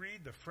books you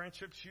read, the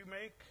friendships you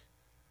make,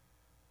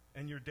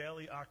 and your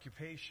daily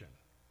occupation.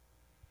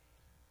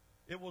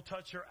 It will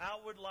touch your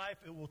outward life.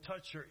 It will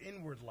touch your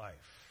inward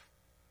life.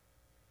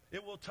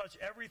 It will touch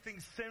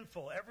everything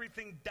sinful,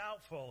 everything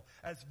doubtful,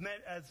 as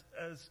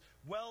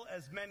well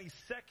as many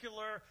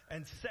secular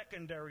and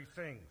secondary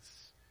things.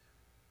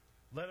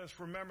 Let us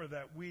remember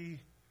that we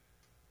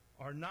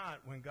are not,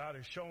 when God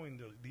is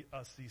showing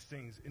us these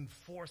things,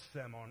 enforce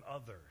them on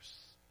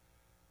others.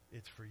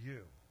 It's for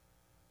you.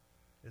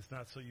 It's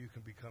not so you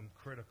can become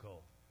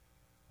critical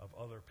of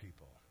other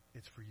people.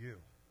 It's for you.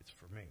 It's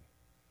for me.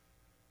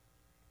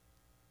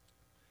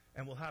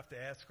 And we'll have to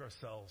ask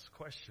ourselves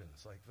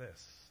questions like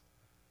this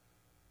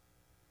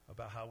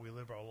about how we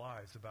live our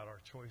lives, about our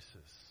choices.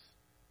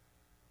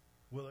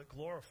 Will it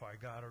glorify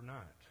God or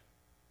not?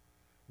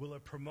 Will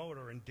it promote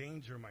or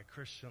endanger my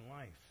Christian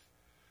life?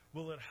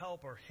 Will it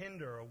help or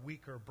hinder a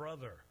weaker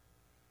brother?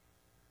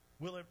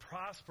 Will it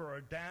prosper or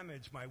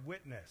damage my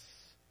witness?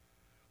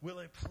 Will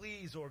it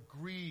please or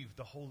grieve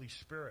the Holy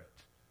Spirit?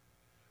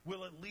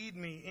 Will it lead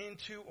me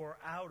into or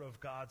out of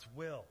God's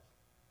will?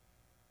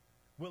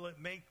 Will it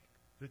make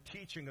the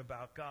teaching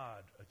about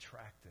God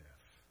attractive?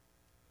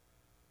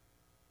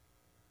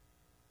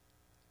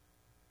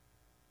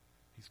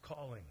 He's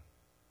calling.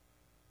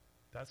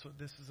 That's what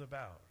this is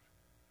about.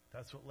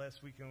 That's what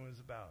last weekend was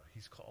about.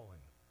 He's calling.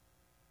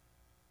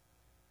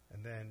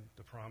 And then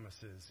the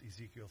promise is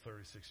Ezekiel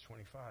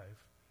 36:25.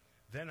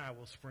 Then I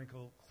will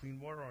sprinkle clean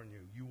water on you.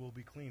 You will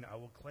be clean. I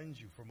will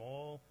cleanse you from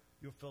all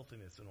your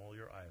filthiness and all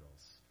your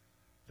idols.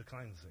 The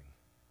cleansing.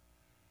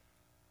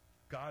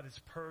 God is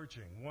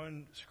purging.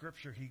 One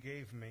scripture he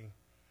gave me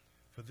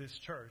for this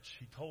church,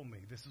 he told me,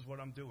 this is what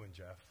I'm doing,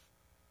 Jeff.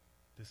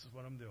 This is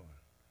what I'm doing.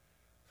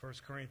 1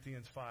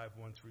 Corinthians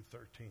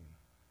 5:1-13.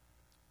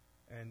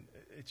 And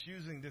it's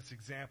using this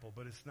example,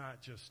 but it's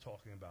not just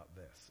talking about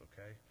this,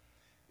 okay?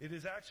 It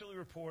is actually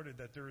reported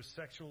that there is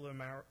sexual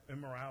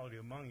immorality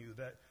among you,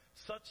 that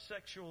such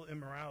sexual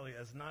immorality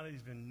has not even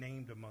been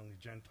named among the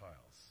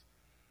Gentiles.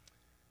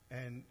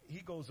 And he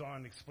goes on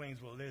and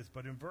explains what it is.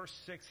 But in verse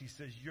 6, he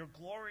says, your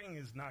glorying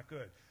is not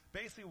good.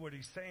 Basically what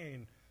he's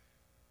saying,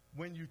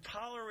 when you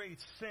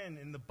tolerate sin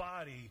in the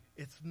body,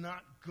 it's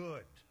not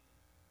good.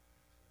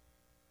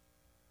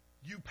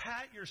 You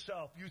pat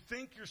yourself. You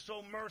think you're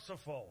so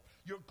merciful.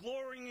 You're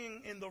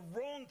glorying in the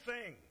wrong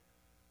thing.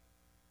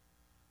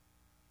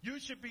 You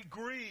should be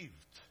grieved.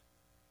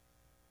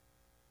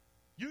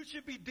 You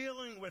should be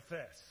dealing with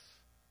this.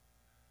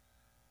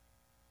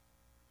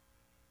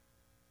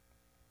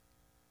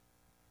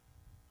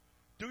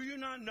 Do you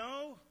not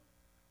know?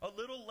 A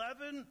little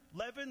leaven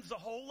leavens the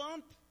whole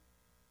lump.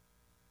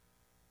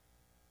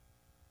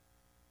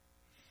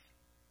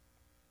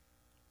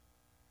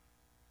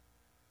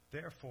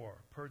 Therefore,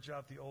 purge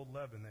out the old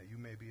leaven that you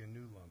may be a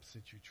new lump,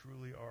 since you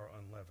truly are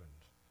unleavened.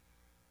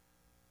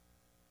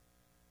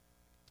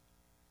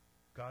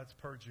 God's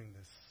purging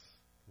this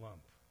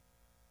lump.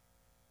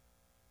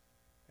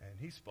 And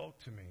he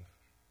spoke to me,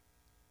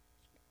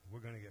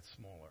 we're going to get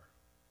smaller.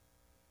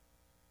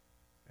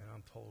 And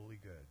I'm totally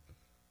good.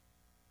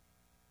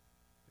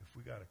 If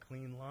we got a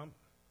clean lump,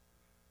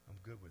 I'm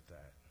good with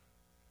that.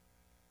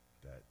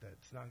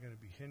 That's not going to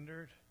be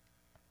hindered.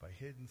 by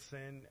hidden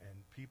sin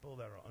and people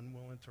that are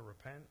unwilling to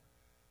repent,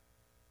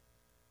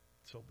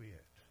 so be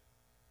it.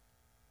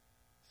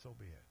 So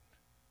be it.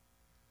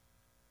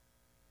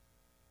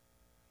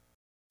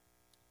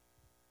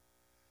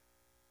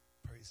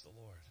 Praise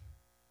the Lord.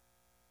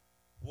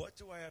 What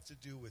do I have to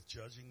do with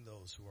judging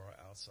those who are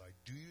outside?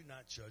 Do you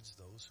not judge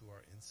those who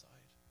are inside?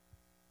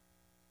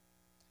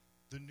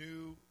 The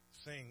new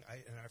thing,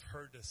 and I've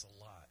heard this a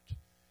lot,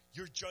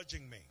 you're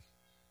judging me.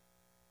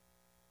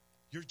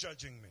 You're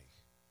judging me.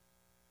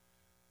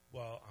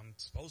 Well, I'm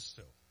supposed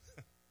to.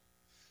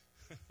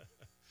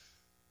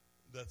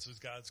 That's what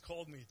God's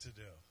called me to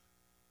do.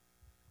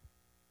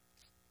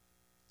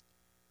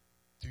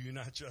 Do you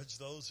not judge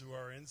those who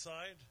are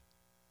inside?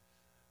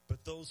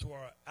 But those who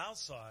are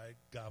outside,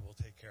 God will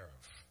take care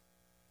of.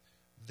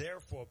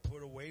 Therefore,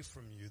 put away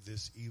from you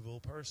this evil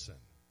person.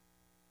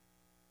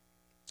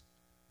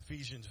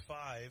 Ephesians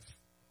 5,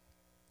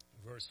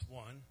 verse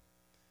 1,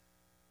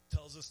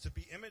 tells us to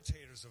be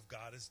imitators of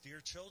God as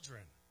dear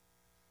children.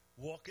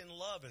 Walk in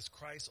love as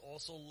Christ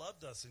also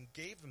loved us and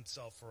gave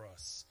himself for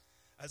us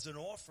as an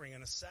offering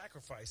and a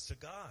sacrifice to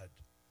God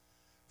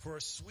for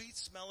a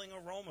sweet-smelling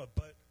aroma.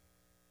 But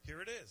here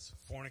it is,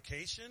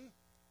 fornication,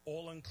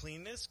 all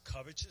uncleanness,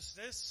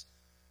 covetousness,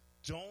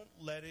 don't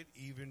let it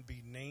even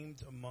be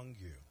named among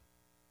you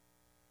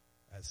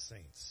as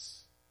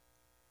saints,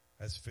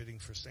 as fitting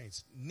for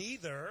saints.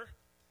 Neither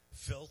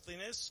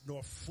filthiness,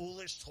 nor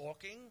foolish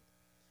talking,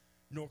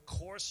 nor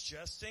coarse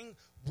jesting,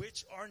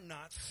 which are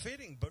not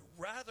fitting, but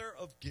rather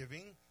of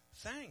giving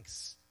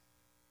thanks.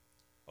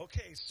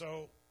 Okay,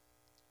 so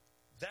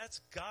that's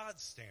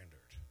God's standard.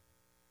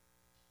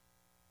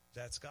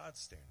 That's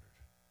God's standard.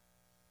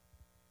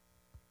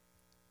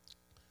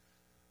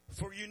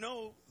 For you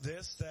know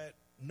this, that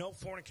no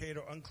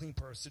fornicator, unclean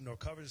person, nor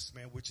covetous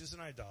man, which is an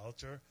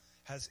idolater,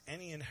 has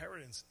any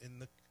inheritance in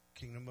the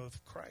kingdom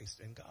of Christ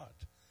and God.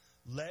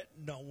 Let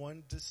no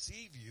one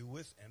deceive you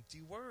with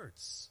empty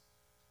words.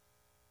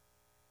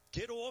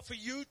 Get off of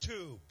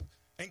YouTube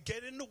and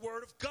get in the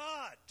Word of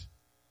God.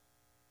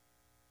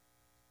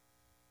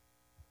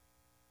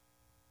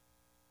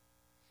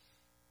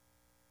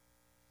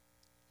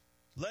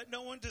 Let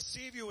no one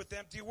deceive you with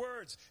empty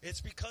words.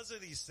 It's because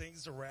of these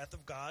things the wrath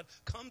of God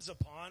comes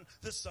upon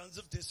the sons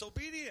of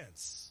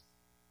disobedience.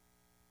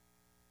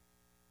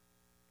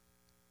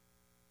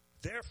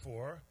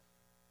 Therefore,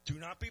 do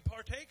not be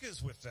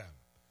partakers with them.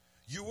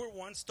 You were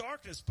once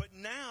darkness, but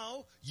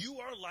now you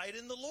are light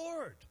in the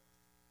Lord.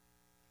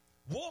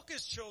 Walk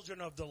as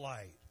children of the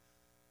light,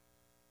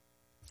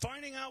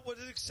 finding out what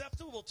is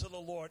acceptable to the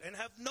Lord, and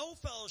have no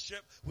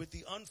fellowship with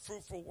the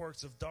unfruitful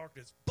works of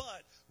darkness,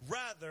 but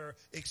rather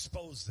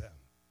expose them.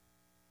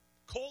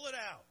 Call it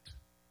out.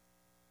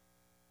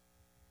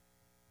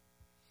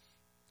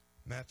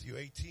 Matthew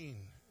 18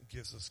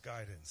 gives us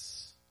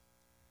guidance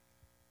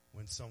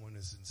when someone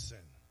is in sin.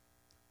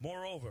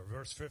 Moreover,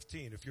 verse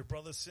 15, if your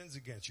brother sins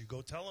against you,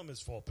 go tell him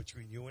his fault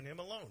between you and him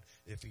alone.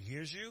 If he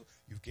hears you,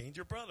 you've gained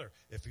your brother.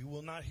 If he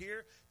will not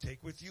hear,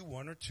 take with you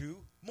one or two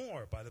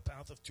more. By the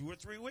mouth of 2 or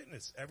 3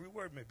 witnesses, every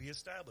word may be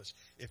established.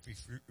 If he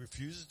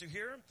refuses to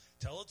hear him,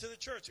 tell it to the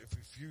church. If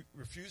he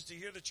refuses to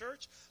hear the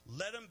church,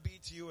 let him be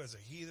to you as a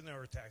heathen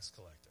or a tax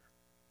collector.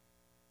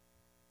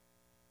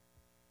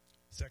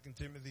 2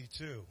 Timothy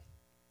 2,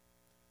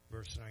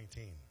 verse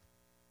 19.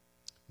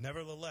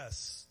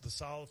 Nevertheless, the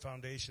solid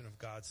foundation of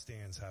God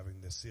stands,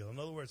 having this seal. In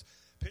other words,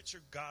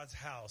 picture God's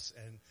house,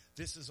 and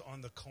this is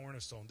on the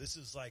cornerstone. This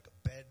is like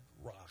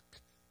bedrock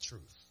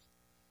truth.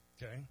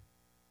 Okay?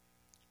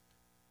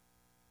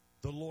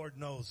 The Lord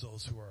knows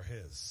those who are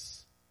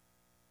his.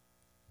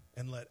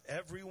 And let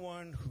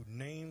everyone who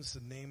names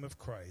the name of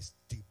Christ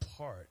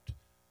depart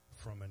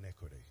from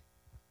iniquity.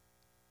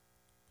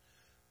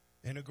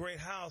 In a great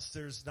house,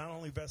 there's not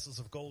only vessels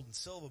of gold and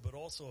silver, but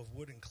also of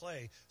wood and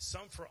clay,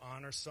 some for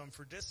honor, some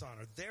for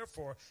dishonor.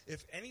 Therefore,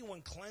 if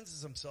anyone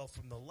cleanses himself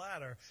from the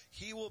latter,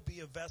 he will be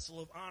a vessel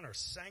of honor,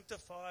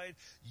 sanctified,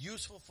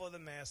 useful for the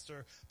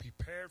master,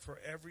 prepared for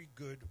every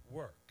good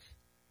work.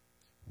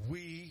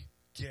 We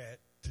get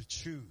to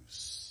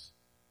choose.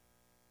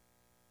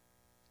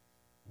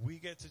 We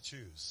get to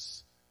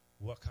choose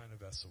what kind of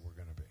vessel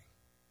we're going to be.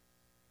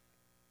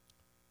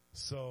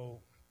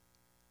 So,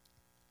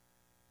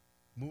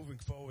 moving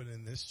forward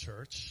in this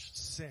church,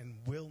 sin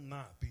will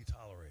not be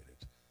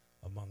tolerated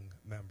among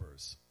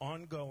members.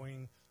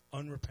 Ongoing,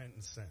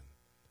 unrepentant sin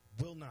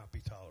will not be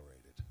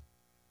tolerated.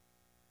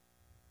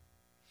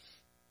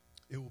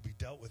 It will be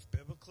dealt with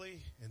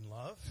biblically, in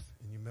love,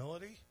 in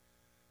humility,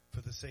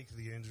 for the sake of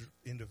the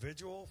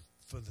individual,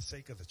 for the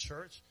sake of the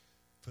church,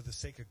 for the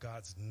sake of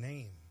God's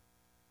name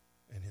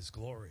and his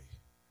glory.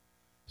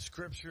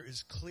 Scripture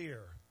is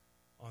clear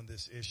on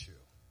this issue.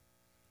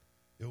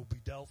 It will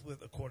be dealt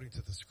with according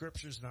to the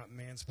Scriptures, not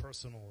man's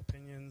personal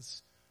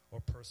opinions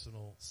or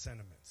personal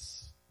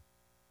sentiments.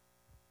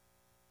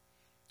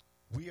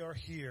 We are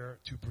here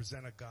to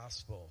present a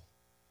gospel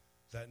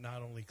that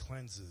not only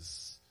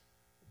cleanses,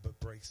 but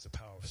breaks the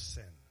power of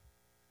sin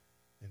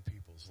in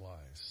people's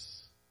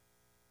lives.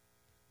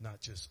 not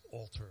just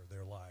alter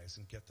their lives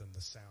and get them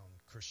to sound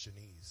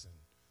Christianese and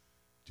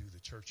do the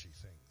churchy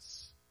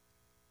things.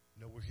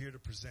 No, we're here to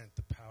present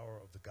the power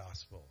of the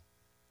gospel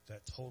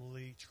that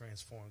totally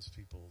transforms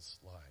people's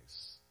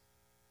lives.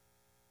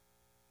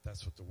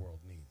 That's what the world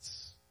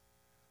needs.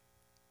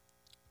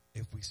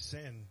 If we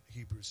sin,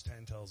 Hebrews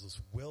 10 tells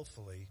us,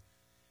 willfully,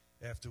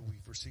 after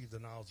we've received the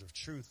knowledge of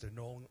truth, there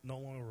no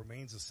longer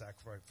remains a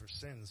sacrifice for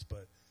sins,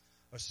 but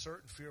a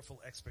certain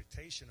fearful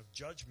expectation of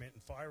judgment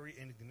and fiery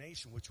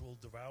indignation which will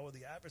devour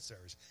the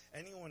adversaries.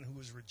 Anyone who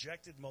has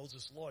rejected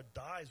Moses' law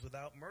dies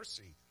without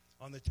mercy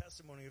on the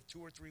testimony of 2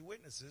 or 3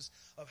 witnesses.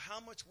 Of how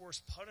much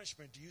worse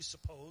punishment do you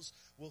suppose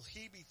will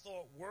he be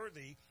thought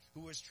worthy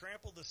who has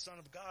trampled the Son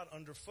of God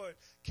underfoot,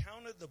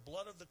 counted the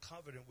blood of the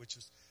covenant which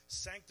is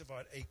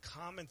sanctified a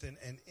common thing,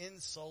 and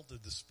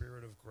insulted the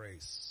Spirit of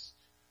grace?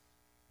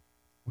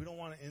 We don't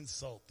want to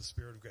insult the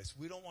Spirit of grace.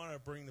 We don't want to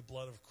bring the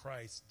blood of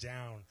Christ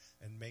down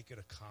and make it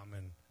a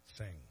common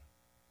thing.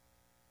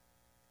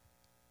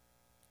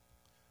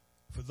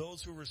 For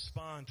those who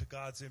respond to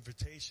God's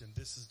invitation,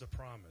 this is the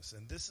promise,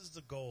 and this is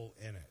the goal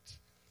in it.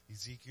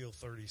 Ezekiel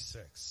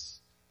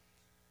 36.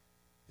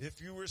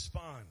 If you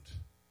respond,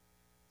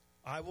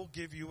 I will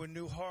give you a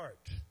new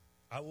heart.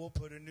 I will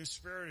put a new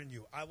spirit in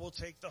you. I will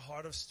take the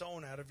heart of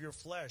stone out of your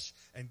flesh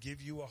and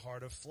give you a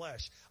heart of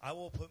flesh. I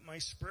will put my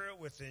spirit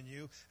within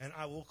you, and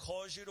I will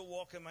cause you to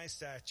walk in my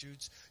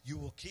statutes. You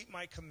will keep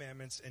my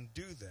commandments and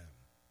do them.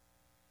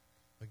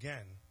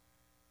 Again,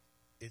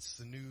 it's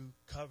the new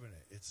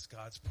covenant. It's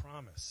God's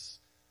promise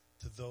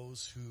to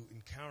those who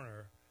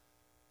encounter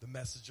the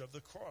message of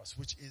the cross,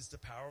 which is the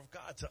power of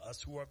God to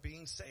us who are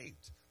being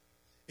saved.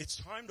 It's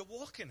time to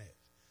walk in it.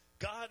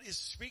 God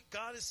is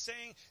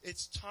saying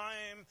it's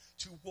time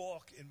to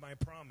walk in my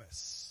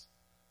promise.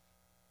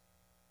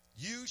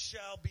 You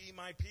shall be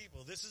my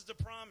people. This is the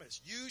promise.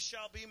 You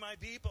shall be my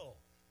people.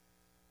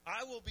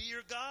 I will be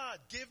your God.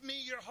 Give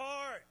me your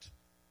heart.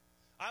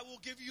 I will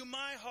give you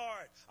my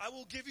heart. I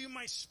will give you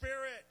my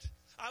spirit.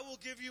 I will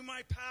give you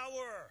my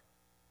power.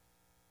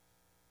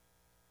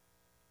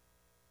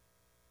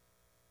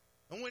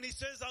 And when he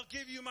says, I'll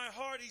give you my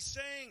heart, he's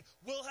saying,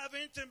 we'll have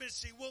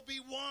intimacy. We'll be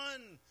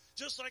one,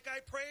 just like I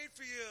prayed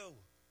for you.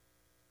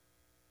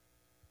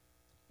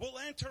 We'll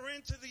enter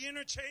into the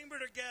inner chamber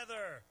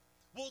together.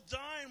 We'll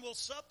dine. We'll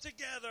sup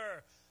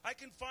together. I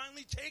can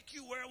finally take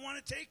you where I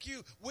want to take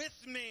you,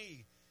 with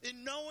me,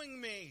 in knowing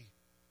me.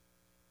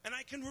 And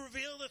I can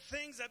reveal the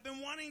things I've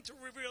been wanting to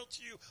reveal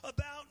to you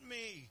about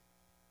me.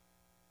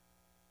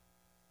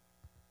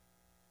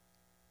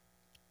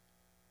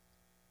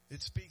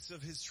 It speaks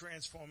of his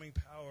transforming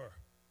power,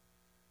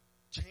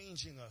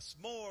 changing us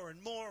more and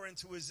more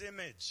into his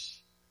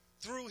image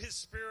through his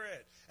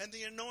spirit and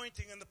the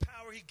anointing and the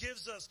power he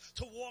gives us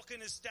to walk in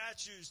his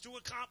statutes, to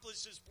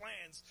accomplish his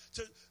plans,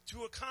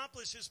 to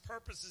accomplish his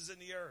purposes in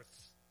the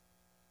earth.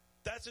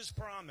 That's his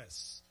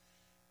promise.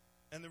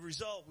 And the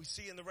result we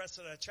see in the rest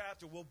of that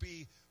chapter will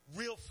be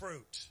real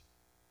fruit.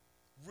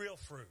 Real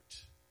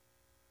fruit.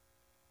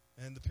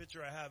 And the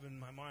picture I have in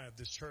my mind of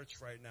this church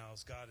right now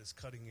is God is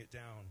cutting it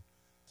down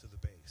to the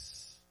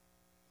base.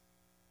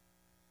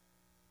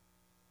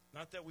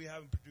 Not that we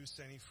haven't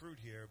produced any fruit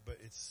here, but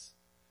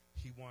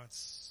he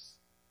wants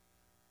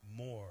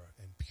more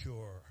and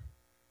pure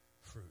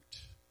fruit.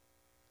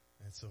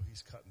 And so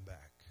he's cutting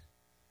back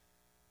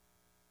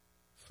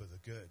for the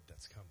good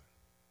that's coming.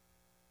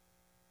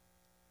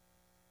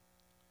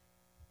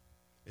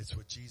 It's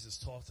what Jesus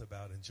talked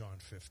about in John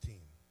 15.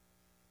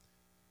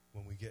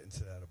 When we get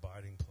into that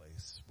abiding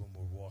place, when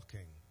we're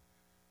walking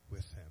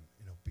with him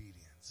in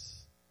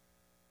obedience.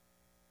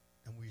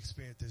 And we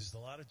experience, there's a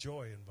lot of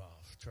joy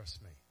involved,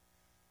 trust me.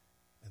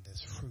 And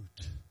there's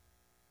fruit,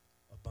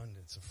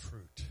 abundance of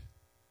fruit.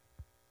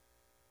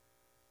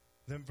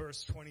 Then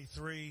verse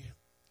 23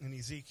 in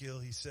Ezekiel,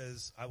 he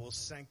says, I will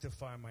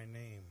sanctify my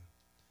name,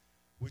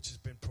 which has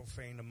been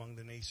profaned among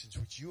the nations,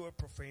 which you are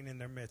profane in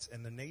their midst.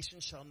 And the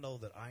nations shall know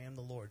that I am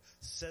the Lord,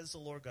 says the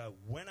Lord God,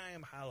 when I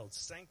am hallowed,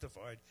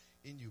 sanctified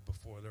in you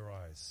before their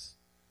eyes.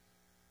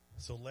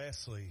 So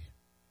lastly,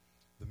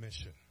 the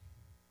mission.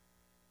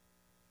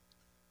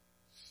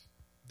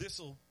 This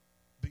will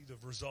be the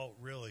result,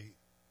 really,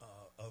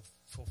 of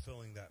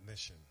fulfilling that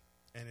mission.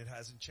 And it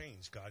hasn't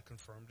changed. God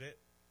confirmed it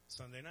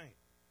Sunday night.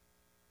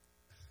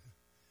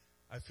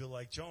 I feel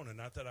like Jonah.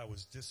 Not that I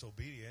was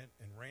disobedient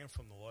and ran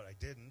from the Lord. I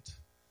didn't.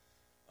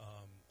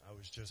 I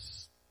was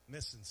just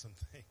missing some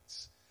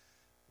things.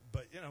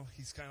 But,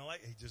 he's kind of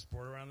like, he just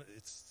brought around,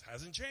 it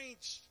hasn't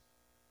changed.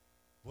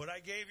 What I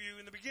gave you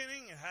in the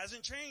beginning, it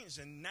hasn't changed.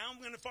 And now I'm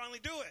going to finally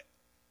do it.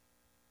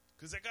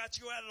 Because I got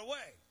you out of the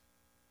way.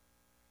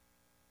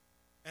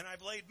 And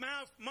I've laid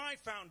my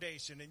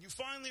foundation, and you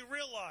finally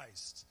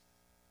realized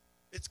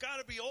it's got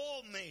to be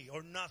all me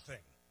or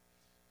nothing.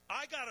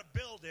 I got to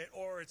build it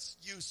or it's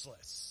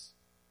useless.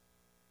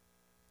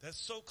 That's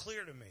so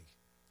clear to me.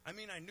 I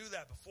mean, I knew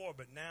that before,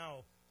 but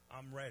now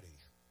I'm ready.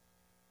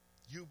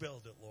 You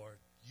build it, Lord.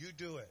 You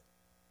do it.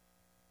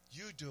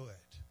 You do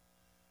it.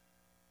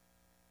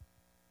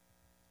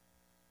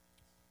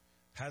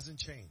 Hasn't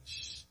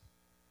changed.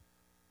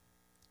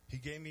 He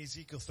gave me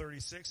Ezekiel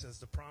 36 as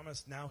the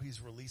promise. Now he's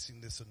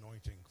releasing this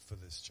anointing for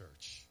this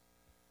church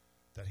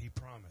that he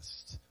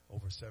promised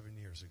over 7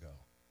 years ago.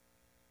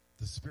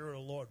 The Spirit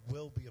of the Lord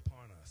will be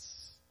upon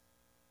us.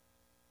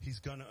 He's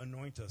going to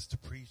anoint us to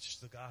preach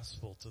the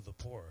gospel to the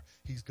poor.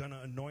 He's going to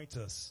anoint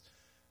us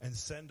and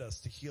send us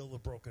to heal the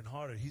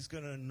brokenhearted. He's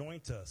going to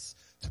anoint us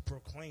to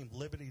proclaim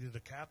liberty to the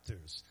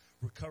captives,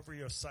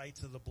 recovery of sight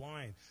to the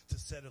blind, to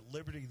set at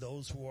liberty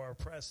those who are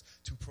oppressed,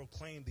 to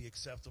proclaim the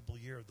acceptable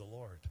year of the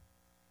Lord.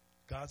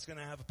 God's going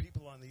to have a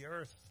people on the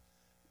earth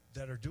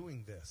that are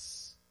doing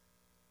this.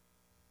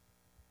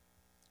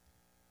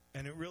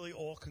 And it really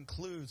all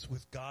concludes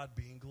with God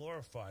being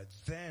glorified.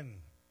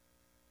 Then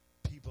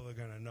people are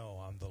going to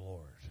know I'm the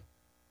Lord.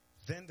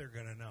 Then they're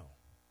going to know.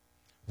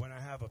 When I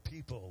have a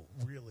people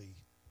really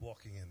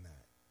walking in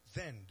that,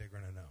 then they're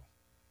going to know.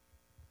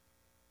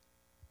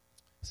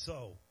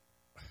 So,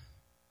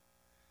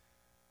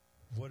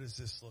 what does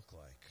this look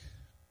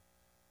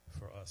like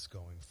for us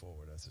going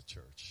forward as a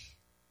church?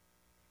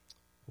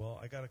 Well,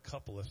 I got a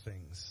couple of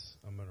things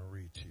I'm going to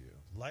read to you.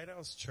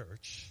 Lighthouse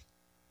Church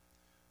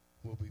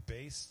will be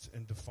based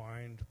and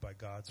defined by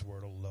God's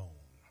word alone.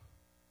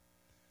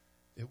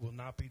 It will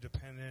not be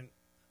dependent,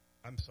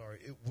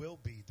 it will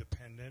be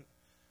dependent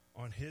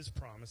on his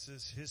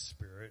promises, his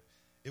Spirit.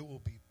 It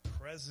will be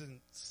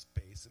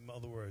presence-based. In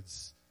other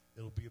words,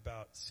 it'll be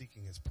about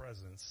seeking his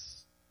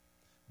presence,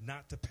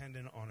 not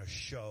dependent on a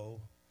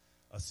show,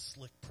 a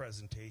slick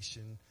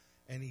presentation,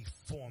 any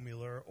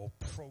formula or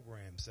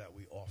programs that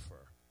we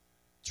offer.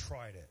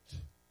 Tried it.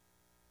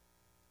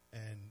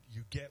 And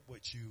you get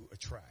what you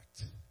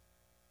attract.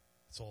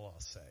 That's all I'll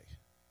say.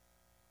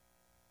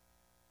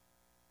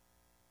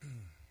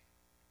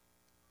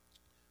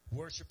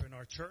 Worship in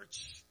our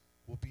church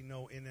will be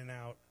no in and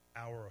out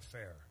hour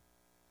affair,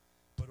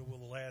 but it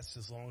will last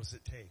as long as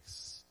it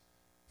takes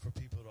for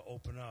people to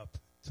open up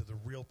to the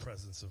real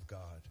presence of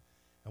God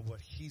and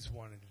what he's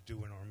wanting to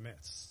do in our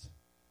midst.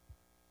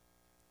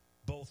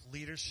 Both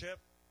leadership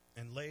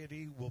and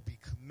laity will be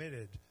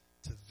committed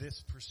to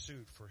this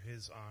pursuit for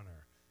his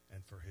honor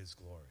and for his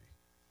glory.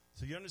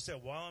 So you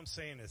understand, while I'm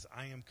saying this,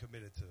 I am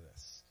committed to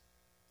this.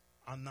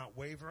 I'm not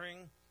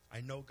wavering.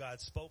 I know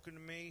God's spoken to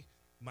me.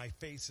 My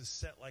face is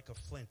set like a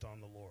flint on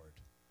the Lord.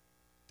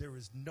 There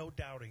is no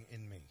doubting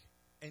in me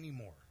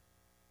anymore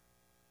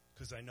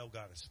because I know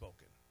God has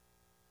spoken.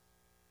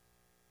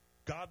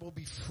 God will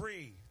be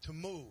free to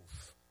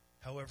move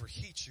however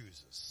he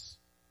chooses.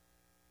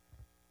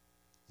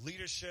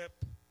 Leadership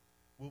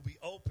will be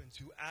open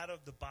to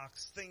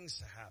out-of-the-box things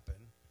to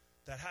happen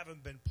that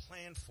haven't been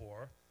planned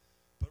for,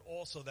 but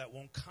also that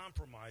won't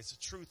compromise the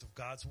truth of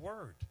God's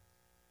word.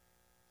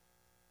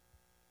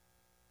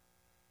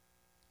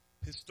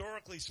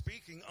 Historically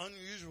speaking,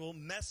 unusual,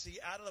 messy,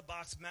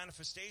 out-of-the-box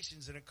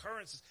manifestations and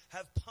occurrences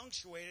have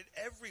punctuated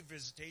every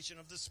visitation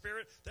of the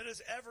Spirit that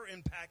has ever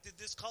impacted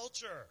this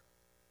culture.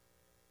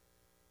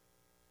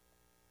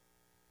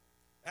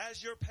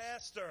 As your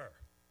pastor,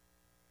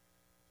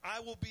 I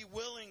will be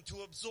willing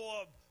to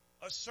absorb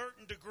a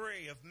certain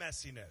degree of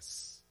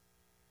messiness.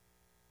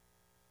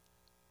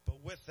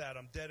 But with that,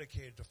 I'm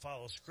dedicated to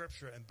follow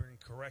Scripture and bring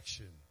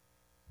correction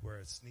where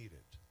it's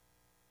needed.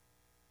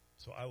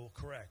 So I will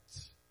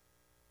correct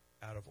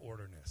out of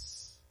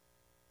orderness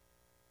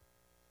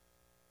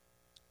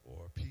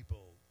or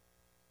people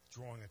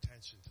drawing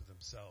attention to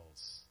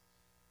themselves,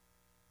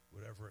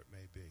 whatever it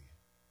may be.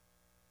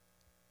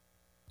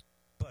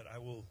 But I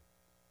will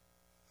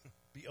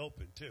be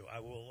open too. I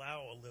will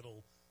allow a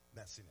little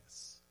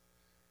messiness.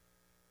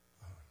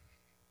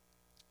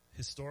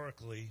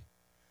 Historically,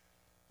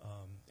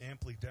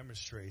 amply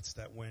demonstrates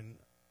that when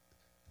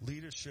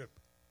leadership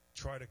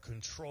try to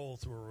control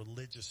through a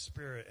religious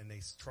spirit and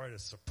they try to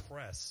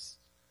suppress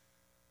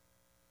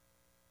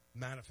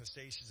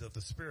manifestations of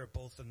the Spirit,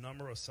 both the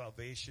number of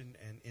salvation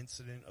and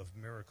incident of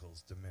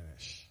miracles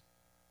diminish.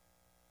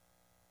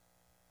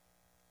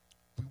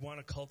 We want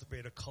to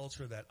cultivate a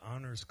culture that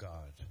honors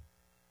God.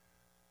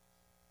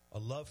 A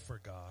love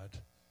for God,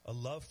 a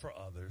love for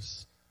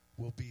others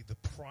will be the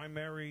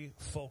primary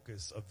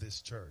focus of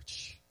this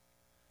church.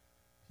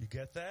 You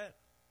get that?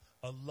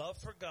 A love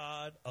for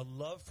God, a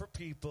love for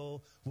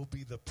people will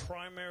be the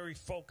primary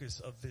focus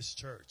of this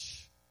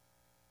church.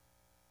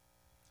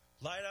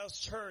 Lighthouse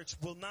Church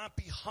will not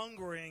be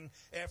hungering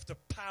after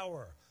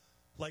power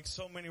like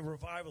so many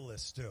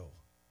revivalists do.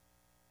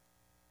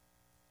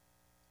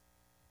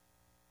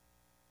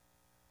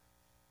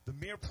 The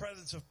mere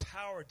presence of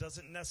power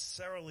doesn't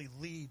necessarily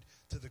lead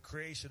to the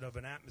creation of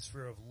an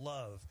atmosphere of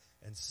love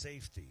and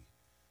safety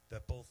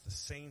that both the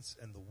saints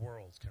and the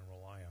world can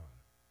rely on.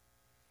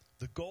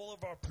 The goal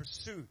of our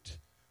pursuit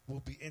will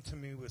be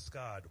intimacy with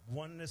God,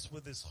 oneness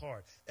with his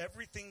heart.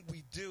 Everything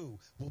we do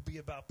will be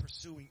about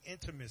pursuing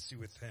intimacy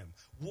with him,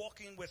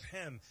 walking with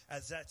him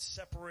as that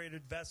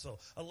separated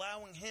vessel,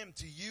 allowing him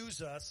to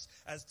use us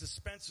as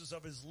dispensers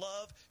of his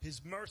love,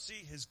 his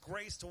mercy, his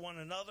grace to one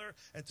another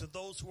and to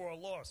those who are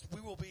lost.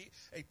 We will be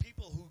a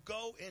people who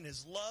go in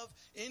his love,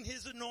 in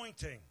his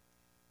anointing,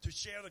 to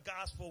share the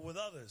gospel with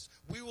others.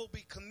 We will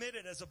be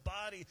committed as a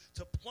body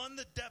to plumb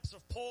the depths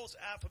of Paul's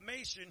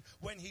affirmation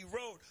when he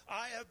wrote,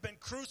 I have been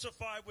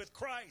crucified with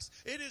Christ.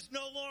 It is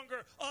no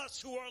longer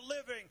us who are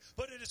living,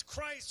 but it is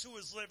Christ who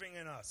is living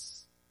in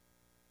us.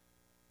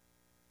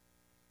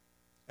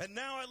 And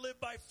now I live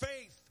by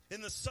faith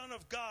in the Son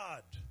of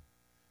God,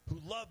 who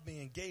loved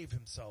me and gave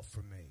himself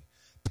for me.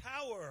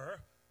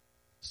 Power,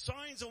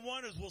 signs and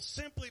wonders will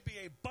simply be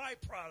a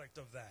byproduct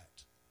of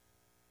that.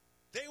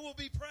 They will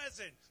be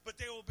present, but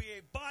they will be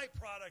a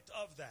byproduct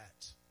of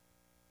that.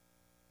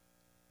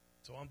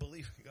 So I'm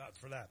believing God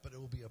for that, but it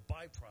will be a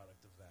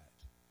byproduct of that.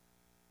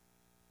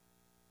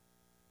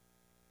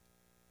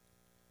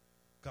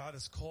 God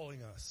is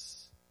calling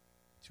us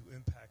to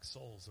impact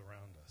souls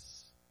around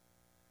us.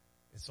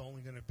 It's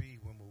only going to be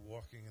when we're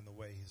walking in the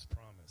way he's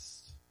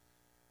promised.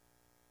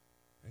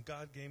 And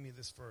God gave me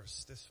this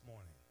verse this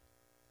morning.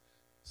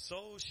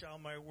 So shall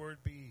my word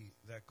be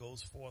that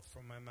goes forth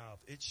from my mouth.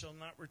 It shall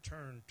not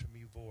return to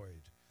me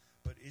void,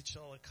 but it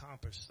shall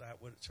accomplish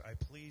that which I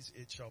please.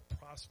 It shall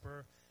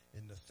prosper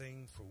in the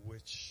thing for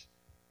which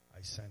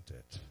I sent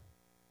it.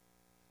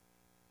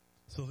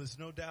 So there's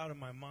no doubt in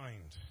my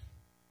mind.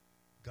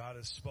 God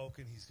has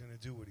spoken. He's going to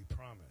do what he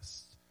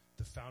promised.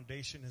 The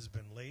foundation has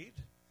been laid.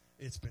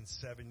 It's been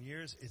 7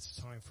 years. It's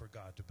time for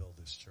God to build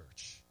his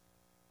church.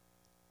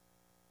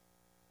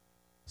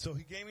 So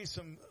he gave me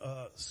some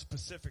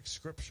specific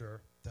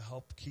scripture to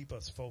help keep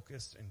us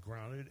focused and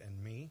grounded,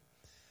 and me.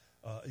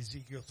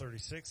 Ezekiel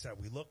 36 that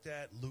we looked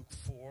at, Luke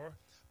 4,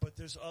 but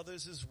there's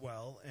others as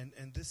well.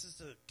 And this is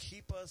to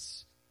keep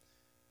us,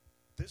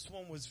 this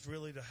one was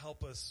really to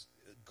help us,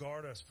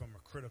 guard us from a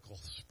critical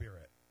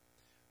spirit.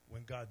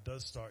 When God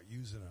does start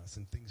using us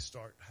and things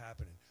start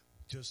happening,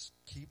 just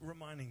keep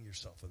reminding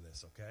yourself of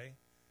this, okay?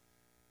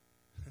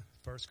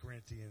 1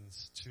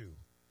 Corinthians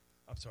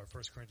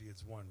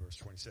 1, verse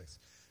 26.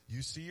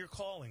 You see your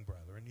calling,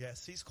 brethren.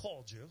 Yes, he's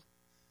called you.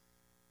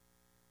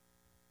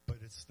 But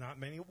it's not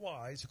many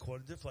wise,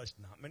 according to the flesh,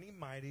 not many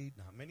mighty,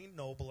 not many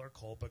noble are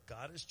called, but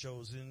God has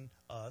chosen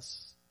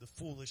us, the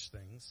foolish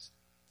things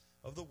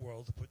of the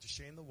world, to put to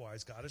shame the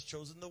wise. God has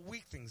chosen the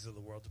weak things of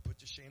the world to put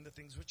to shame the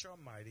things which are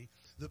mighty.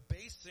 The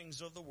base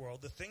things of the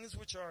world, the things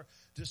which are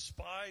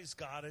despised,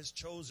 God has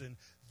chosen.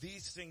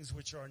 These things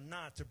which are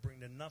not, to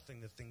bring to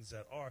nothing the things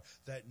that are,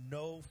 that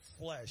no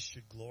flesh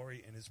should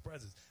glory in his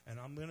presence. And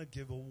I'm going to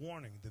give a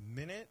warning. The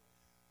minute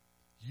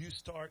you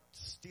start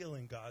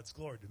stealing God's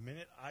glory, the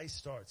minute I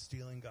start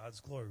stealing God's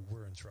glory,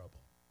 we're in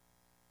trouble.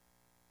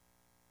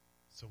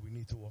 So we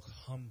need to walk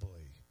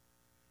humbly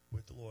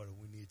with the Lord, and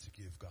we need to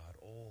give God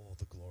all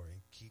the glory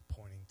and keep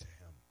pointing to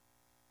him.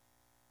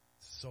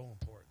 It's so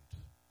important.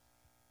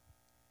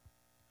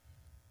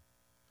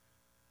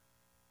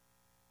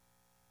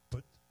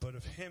 But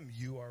of him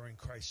you are in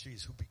Christ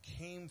Jesus, who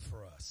became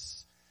for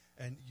us.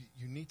 And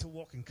you need to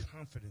walk in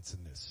confidence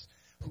in this.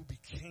 Who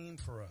became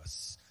for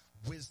us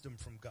wisdom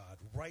from God,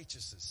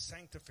 righteousness,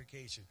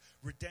 sanctification,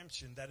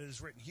 redemption, that it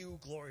is written, he who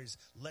glories,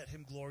 let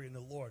him glory in the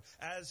Lord.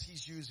 As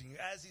he's using you,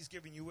 as he's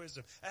giving you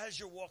wisdom, as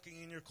you're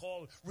walking in your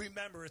call,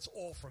 remember it's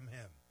all from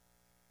him.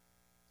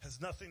 Has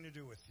nothing to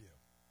do with you.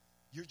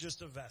 You're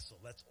just a vessel.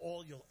 That's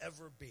all you'll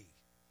ever be.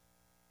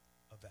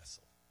 A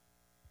vessel.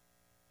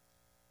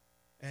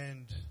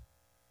 And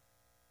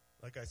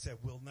like I said,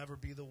 we'll never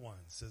be the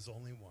ones. There's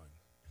only one.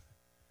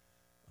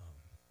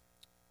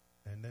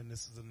 And then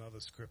this is another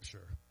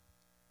scripture.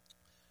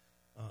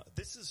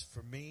 This is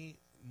for me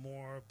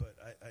more, but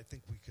I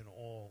think we can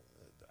all,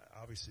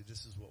 obviously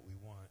this is what we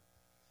want.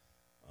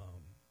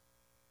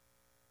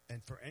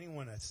 And for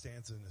anyone that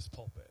stands in this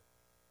pulpit,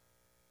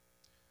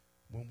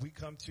 when we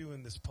come to you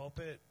in this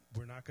pulpit,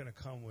 we're not going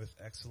to come with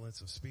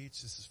excellence of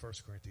speech. This is 1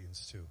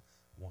 Corinthians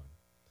 2:1.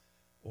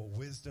 Or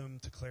wisdom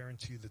declaring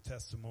to you the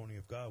testimony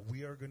of God.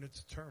 We are going to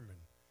determine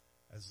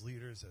as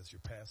leaders, as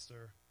your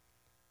pastor,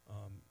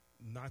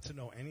 not to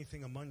know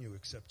anything among you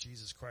except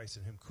Jesus Christ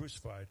and him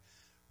crucified.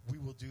 We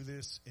will do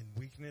this in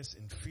weakness,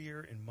 in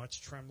fear, in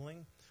much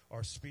trembling.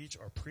 Our speech,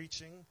 our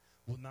preaching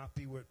will not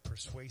be with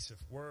persuasive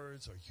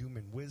words or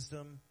human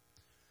wisdom,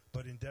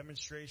 but in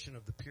demonstration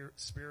of the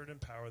Spirit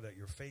and power, that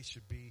your faith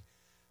should be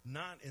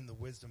not in the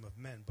wisdom of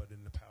men, but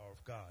in the power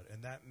of God.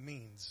 And that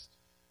means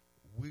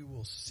we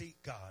will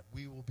seek God.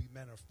 We will be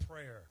men of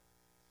prayer.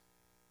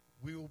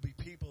 We will be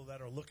people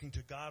that are looking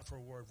to God for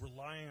a word,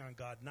 relying on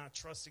God, not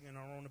trusting in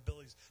our own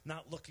abilities,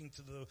 not looking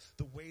to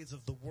the ways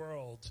of the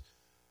world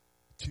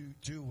to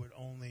do what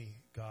only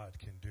God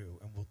can do.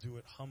 And we'll do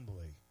it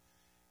humbly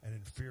and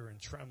in fear and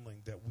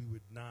trembling, that we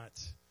would not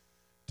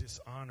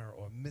dishonor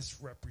or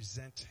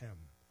misrepresent him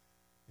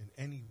in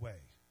any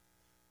way,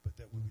 but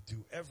that we would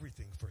do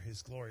everything for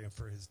his glory and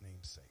for his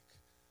name's sake.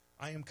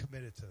 I am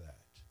committed to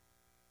that.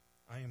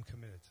 I am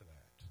committed to that.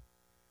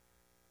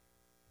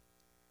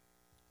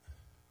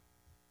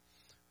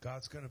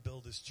 God's going to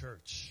build his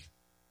church.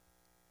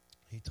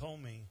 He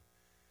told me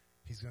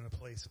he's going to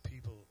place a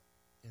people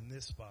in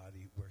this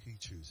body where he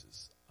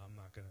chooses. I'm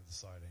not going to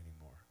decide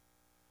anymore.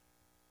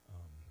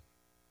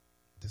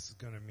 This is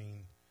going to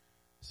mean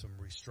some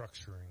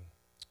restructuring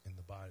in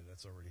the body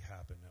that's already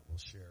happened that we'll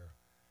share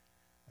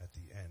at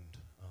the end.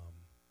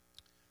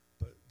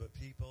 But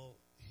people,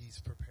 he's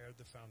prepared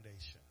the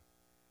foundation.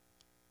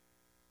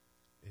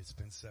 It's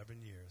been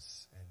 7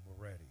 years, and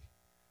we're ready.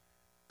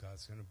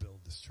 God's going to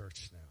build this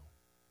church now.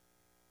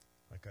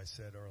 Like I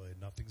said earlier,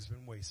 nothing's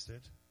been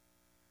wasted.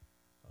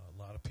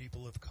 A lot of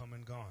people have come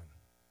and gone,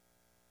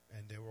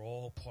 and they were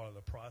all part of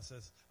the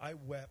process. I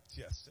wept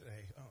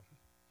yesterday,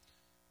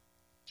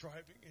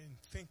 driving in,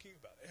 thinking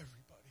about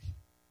everybody.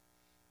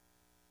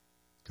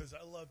 Because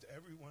I loved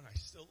everyone. I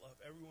still love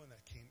everyone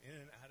that came in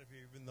and out of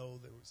here, even though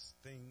there was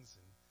things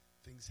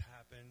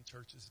happened,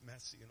 church is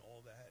messy and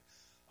all that.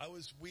 I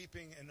was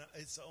weeping, and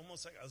it's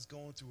almost like I was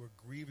going through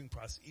a grieving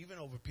process, even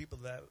over people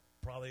that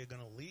probably are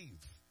going to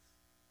leave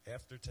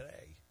after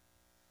today.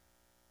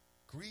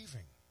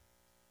 Grieving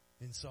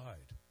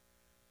inside.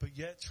 But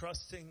yet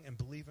trusting and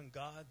believing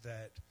God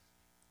that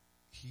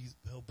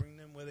he'll bring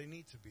them where they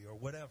need to be or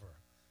whatever.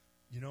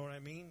 You know what I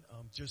mean?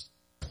 Just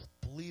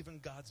believing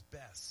God's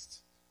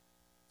best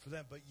for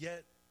them, but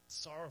yet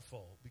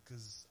sorrowful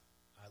because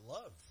I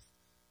love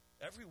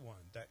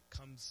everyone that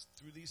comes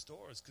through these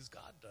doors because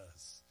God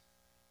does.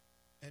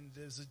 And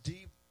there's a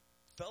deep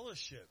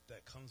fellowship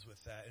that comes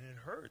with that, and it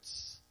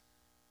hurts.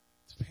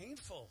 It's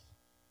painful.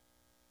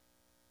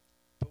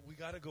 But we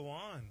got to go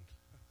on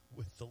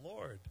with the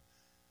Lord,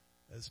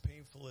 as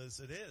painful as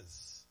it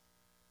is.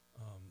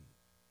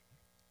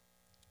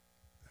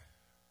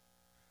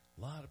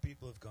 A lot of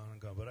people have gone and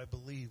gone, but I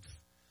believe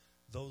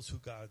those who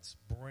God's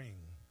bring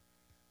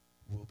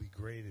will be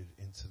graded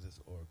into this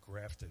or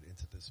grafted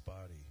into this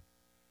body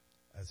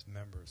as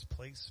members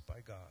placed by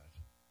God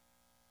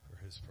for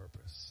his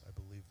purpose. I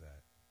believe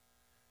that.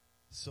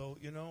 So,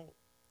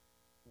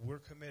 we're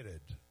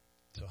committed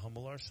to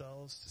humble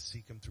ourselves, to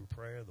seek him through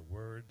prayer, the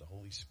word, the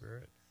Holy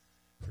Spirit,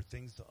 for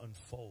things to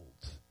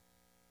unfold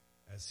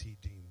as he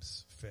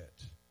deems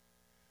fit.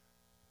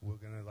 We're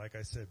going to, like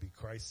I said, be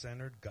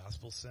Christ-centered,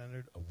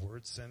 gospel-centered, a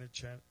word-centered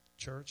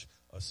church,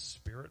 a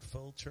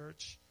spirit-filled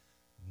church,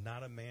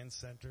 not a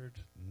man-centered,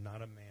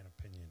 not a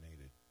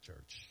man-opinionated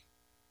church.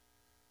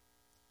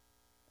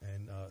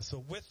 And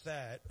so with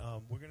that,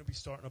 we're going to be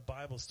starting a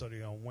Bible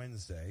study on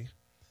Wednesday.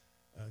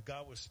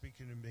 God was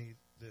speaking to me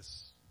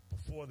this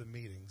before the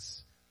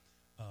meetings,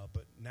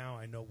 but now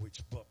I know which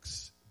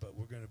books. But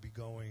we're going to be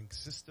going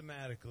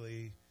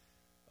systematically,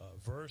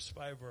 verse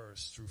by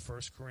verse, through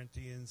 1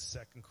 Corinthians,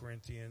 2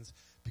 Corinthians,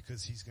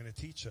 because he's going to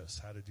teach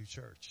us how to do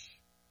church.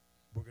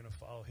 We're going to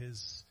follow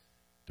his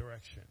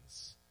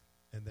directions.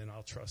 And then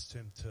I'll trust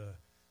him to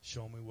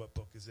show me what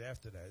book is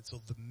after that. So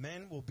the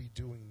men will be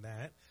doing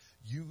that.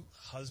 You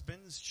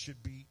husbands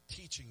should be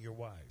teaching your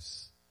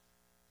wives.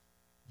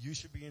 You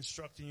should be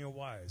instructing your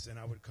wives. And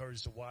I would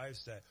encourage the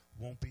wives that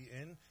won't be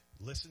in,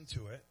 listen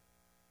to it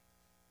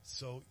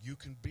so you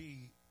can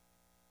be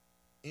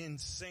in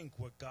sync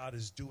what God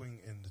is doing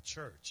in the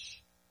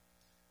church.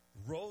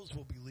 Rose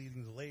will be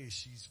leading the ladies.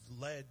 She's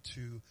led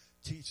to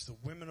teach the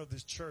women of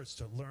this church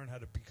to learn how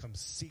to become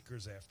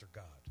seekers after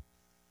God.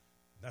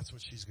 That's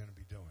what she's going to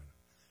be doing.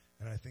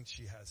 And I think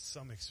she has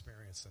some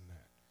experience in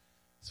that.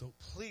 So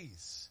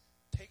please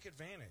take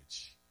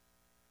advantage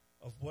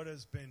of what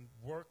has been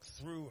worked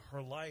through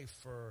her life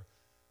for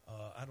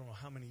I don't know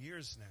how many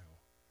years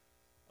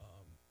now.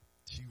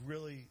 She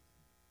really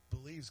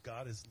believes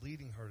God is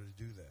leading her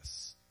to do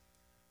this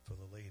for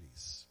the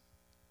ladies.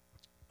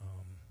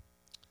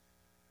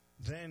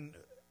 Then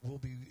we'll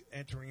be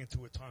entering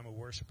into a time of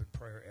worship and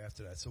prayer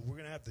after that. So we're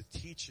going to have the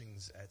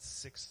teachings at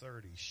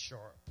 6:30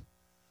 sharp.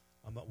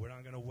 We're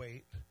not going to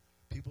wait.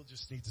 People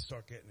just need to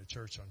start getting to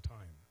church on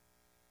time.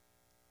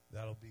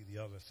 That'll be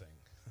the other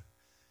thing.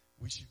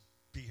 We should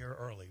be here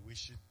early. We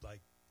should,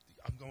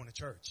 I'm going to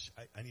church.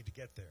 I need to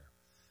get there.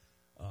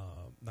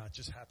 Not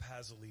just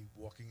haphazardly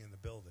walking in the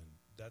building.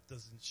 That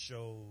doesn't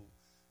show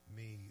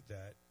me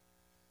that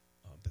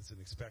there's an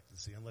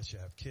expectancy, unless you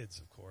have kids,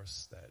 of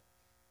course, that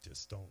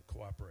just don't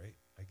cooperate.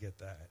 I get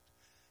that.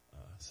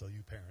 So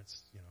you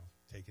parents,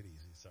 take it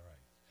easy. It's all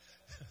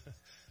right.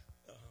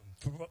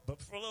 But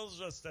for those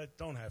of us that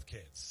don't have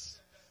kids,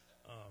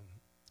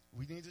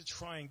 we need to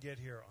try and get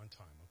here on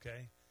time,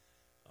 okay?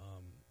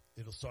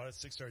 It'll start at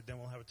 6:30, then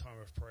we'll have a time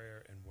of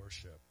prayer and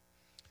worship.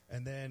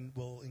 And then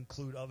we'll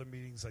include other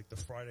meetings like the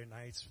Friday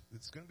nights.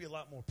 It's going to be a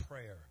lot more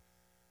prayer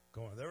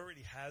going on. There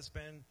already has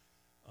been,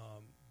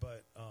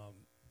 but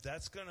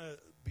that's going to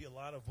be a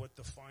lot of what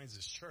defines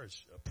this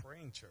church, a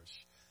praying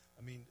church.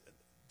 I mean,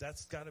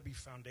 that's got to be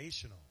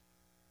foundational.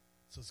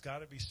 So it's got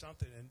to be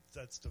something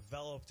that's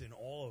developed in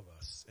all of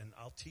us. And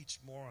I'll teach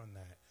more on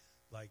that,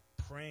 like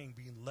praying,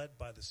 being led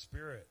by the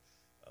Spirit,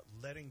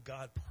 letting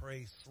God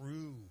pray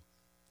through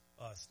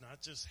us, not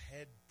just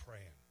head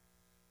praying.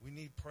 We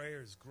need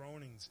prayers,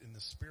 groanings in the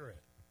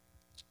Spirit.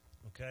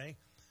 Okay?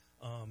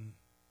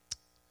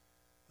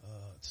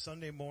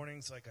 Sunday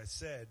mornings, like I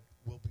said,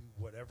 will be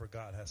whatever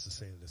God has to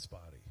say to this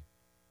body.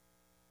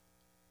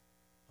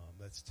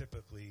 That's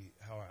typically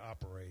how I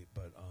operate,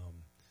 but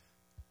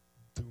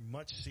through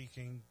much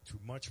seeking, through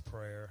much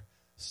prayer,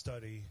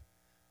 study,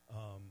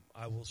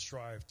 I will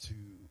strive to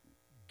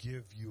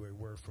give you a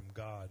word from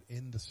God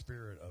in the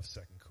spirit of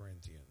 1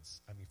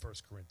 Corinthians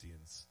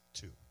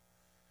 2.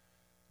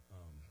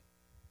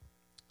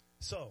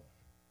 So,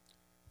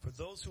 for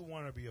those who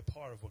want to be a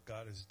part of what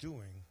God is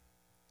doing,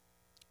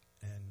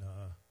 and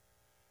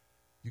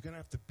you're going to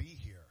have to be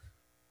here.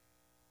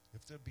 You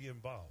have to be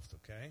involved,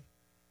 okay?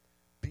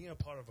 Being a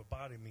part of a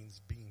body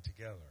means being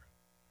together.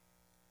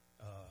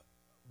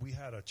 We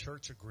had a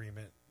church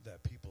agreement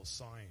that people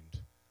signed.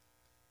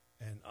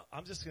 And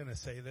I'm just going to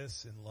say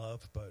this in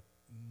love, but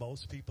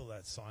most people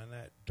that sign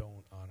that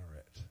don't honor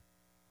it.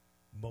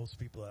 Most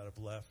people that have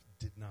left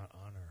did not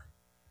honor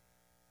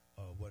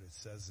what it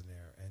says in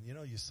there. And,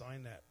 you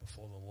sign that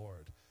before the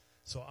Lord.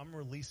 So I'm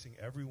releasing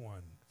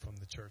everyone from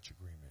the church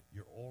agreement.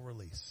 You're all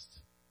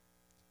released.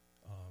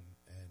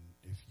 And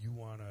if you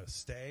want to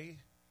stay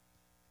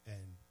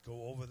and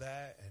go over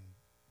that and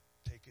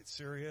take it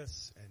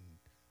serious and,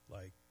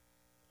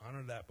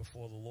 honor that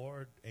before the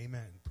Lord,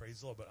 amen.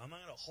 Praise the Lord. But I'm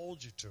not going to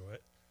hold you to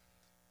it.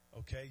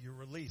 Okay? You're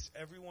released.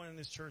 Everyone in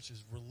this church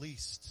is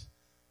released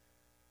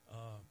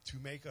to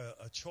make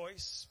a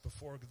choice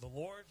before the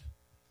Lord.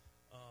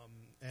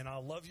 And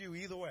I'll love you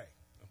either way.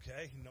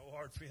 Okay? No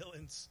hard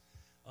feelings.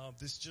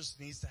 This just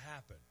needs to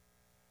happen.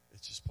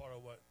 It's just part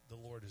of what the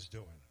Lord is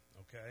doing.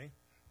 Okay?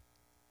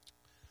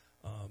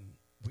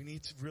 We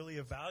need to really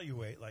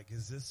evaluate,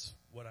 is this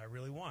what I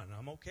really want? And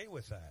I'm okay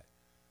with that.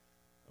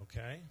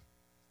 Okay?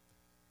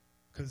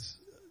 Because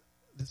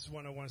this is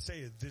what I want to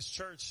say. This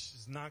church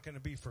is not going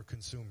to be for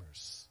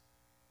consumers.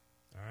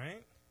 All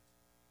right?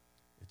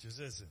 It just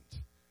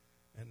isn't.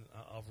 And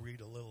I'll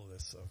read a little of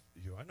this of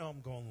you. I know I'm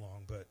going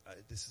long, but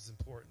this is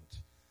important.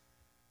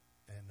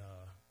 And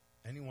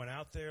anyone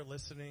out there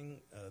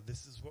listening,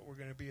 this is what we're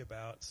going to be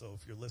about. So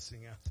if you're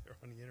listening out there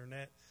on the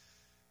internet,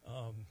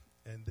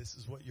 and this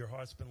is what your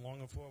heart's been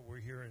longing for, we're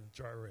here in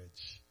Dry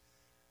Ridge.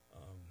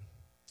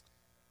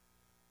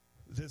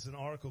 There's an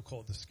article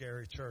called The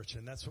Scary Church,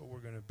 and that's what we're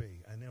going to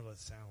be. I know that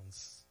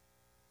sounds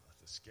like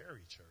the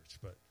scary church,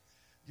 but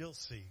you'll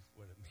see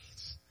what it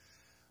means.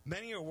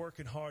 Many are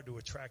working hard to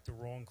attract the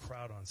wrong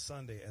crowd on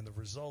Sunday, and the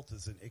result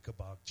is an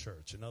Ichabod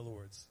church. In other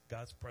words,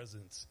 God's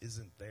presence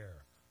isn't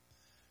there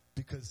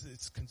because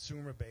it's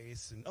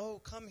consumer-based, and,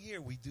 come here,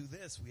 we do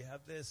this, we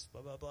have this,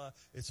 blah, blah, blah.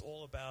 It's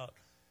all about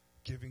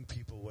giving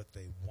people what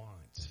they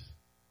want.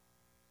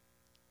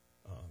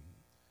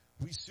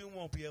 We soon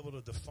won't be able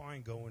to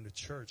define going to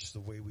church the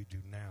way we do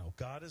now.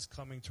 God is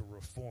coming to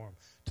reform,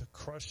 to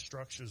crush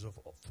structures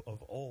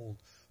of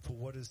old for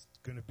what is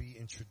going to be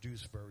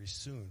introduced very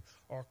soon.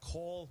 Our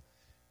call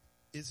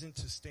isn't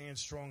to stand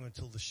strong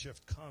until the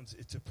shift comes.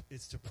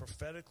 It's to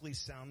prophetically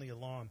sound the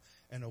alarm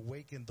and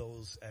awaken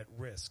those at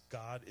risk.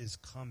 God is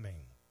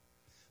coming.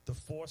 The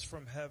force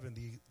from heaven,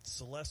 the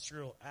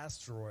celestial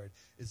asteroid,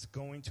 is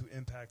going to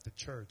impact the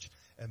church.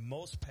 And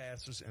most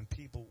pastors and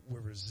people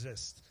will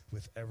resist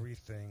with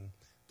everything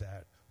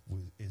that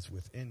is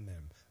within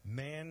them.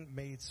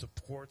 Man-made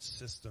support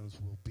systems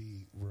will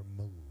be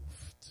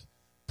removed.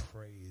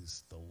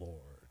 Praise the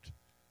Lord.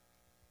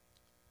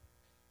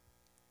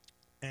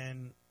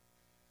 And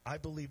I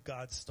believe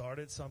God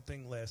started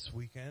something last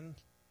weekend.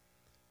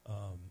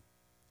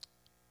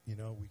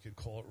 We could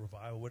call it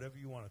revival, whatever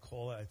you want to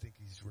call it. I think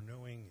he's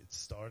renewing. It's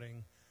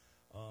starting.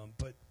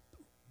 But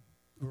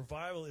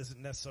revival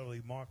isn't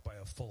necessarily marked by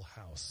a full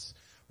house.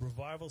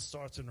 Revival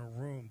starts in a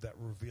room that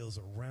reveals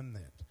a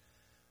remnant.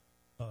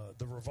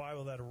 The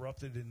revival that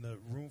erupted in the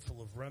room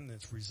full of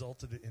remnants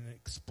resulted in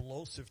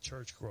explosive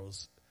church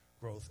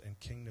growth and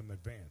kingdom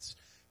advance.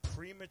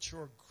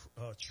 Premature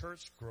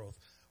church growth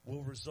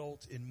will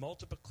result in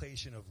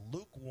multiplication of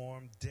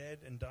lukewarm, dead,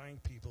 and dying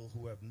people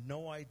who have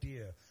no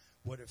idea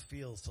what it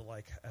feels to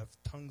have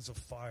tongues of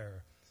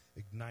fire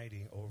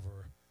igniting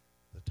over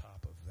the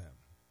top of them.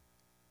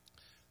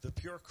 The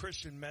pure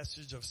Christian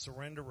message of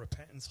surrender,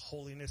 repentance,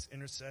 holiness,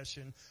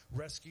 intercession,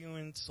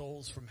 rescuing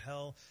souls from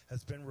hell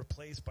has been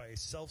replaced by a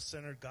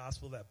self-centered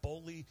gospel that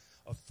boldly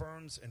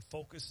affirms and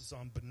focuses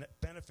on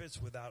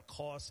benefits without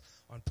cost,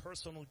 on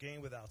personal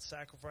gain without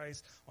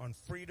sacrifice, on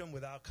freedom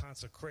without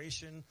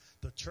consecration.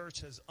 The church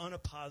has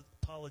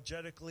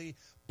unapologetically,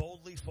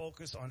 boldly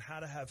focused on how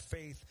to have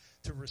faith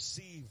to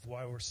receive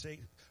while we're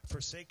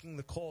forsaking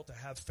the call to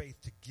have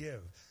faith to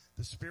give.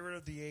 The spirit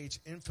of the age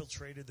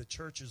infiltrated the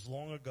churches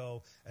long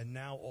ago, and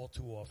now all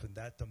too often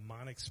that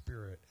demonic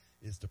spirit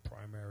is the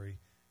primary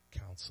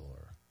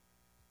counselor.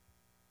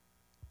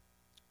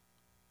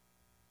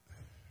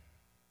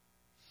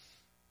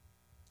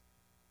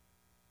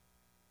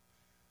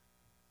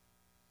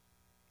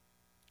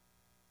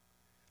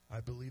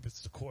 I believe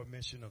it's the core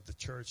mission of the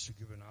church to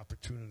give an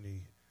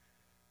opportunity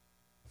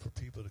for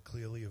people to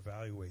clearly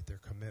evaluate their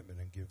commitment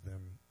and give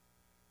them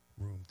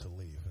room to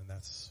leave, and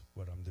that's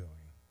what I'm doing.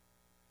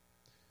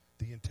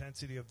 The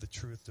intensity of the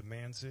truth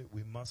demands it.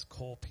 We must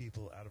call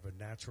people out of a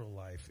natural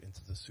life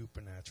into the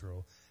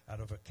supernatural, out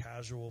of a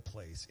casual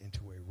place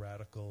into a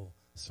radical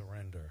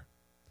surrender.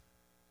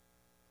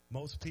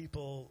 Most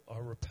people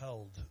are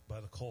repelled by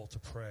the call to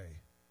pray.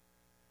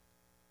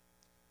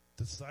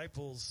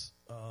 Disciples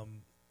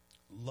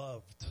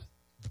loved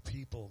the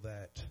people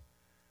that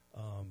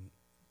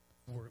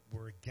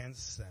were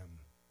against them.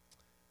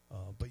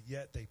 But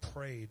yet they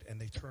prayed and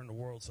they turned the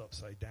worlds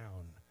upside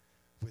down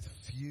with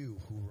few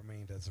who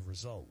remained as a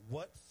result.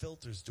 What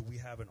filters do we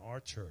have in our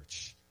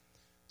church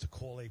to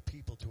call a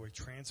people to a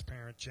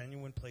transparent,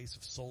 genuine place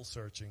of soul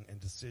searching and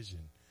decision?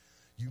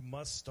 You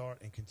must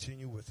start and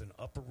continue with an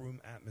upper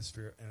room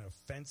atmosphere and an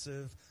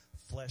offensive,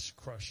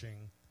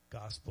 flesh-crushing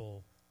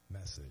gospel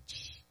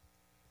message.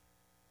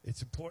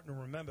 It's important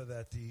to remember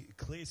that the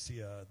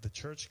ecclesia, the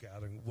church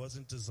gathering,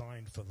 wasn't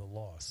designed for the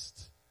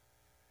lost.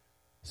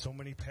 So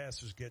many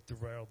pastors get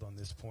derailed on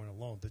this point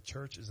alone. The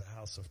church is a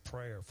house of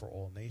prayer for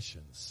all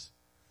nations.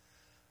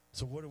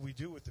 So what do we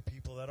do with the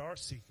people that are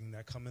seeking,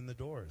 that come in the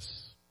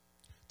doors?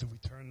 Do we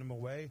turn them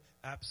away?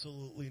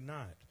 Absolutely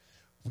not.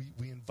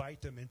 We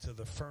invite them into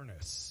the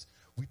furnace.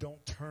 We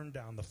don't turn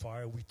down the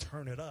fire. We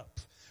turn it up.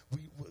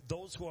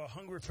 Those who are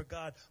hungry for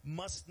God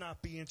must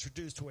not be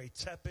introduced to a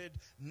tepid,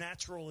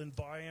 natural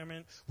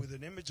environment with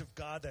an image of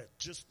God that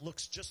just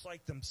looks just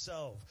like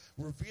themselves.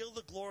 Reveal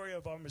the glory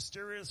of our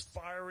mysterious,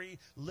 fiery,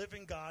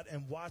 living God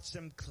and watch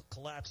them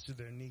collapse to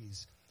their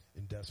knees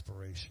in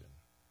desperation.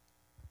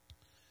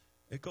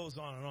 It goes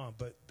on,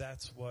 but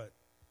that's what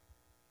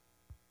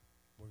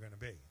we're going to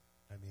be.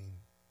 I mean,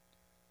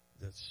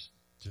 that's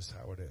just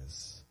how it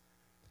is.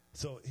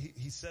 So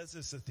he says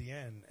this at the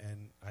end,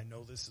 and I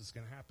know this is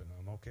going to happen.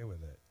 I'm okay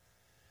with it.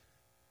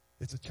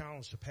 It's a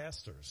challenge to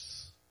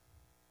pastors.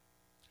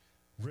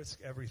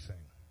 Risk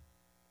everything.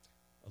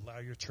 Allow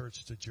your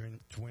church to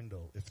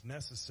dwindle, if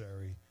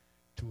necessary,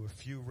 to a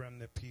few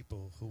remnant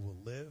people who will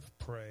live,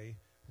 pray,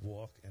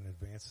 walk, and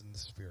advance in the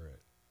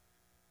Spirit.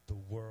 The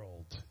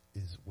world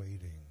is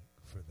waiting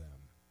for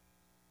them.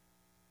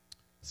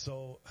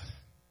 So,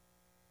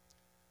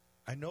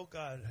 I know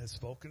God has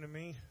spoken to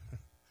me.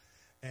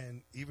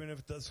 And even if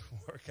it doesn't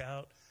work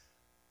out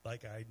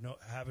like I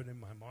have it in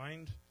my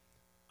mind,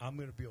 I'm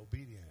going to be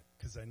obedient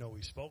because I know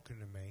he's spoken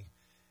to me.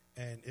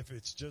 And if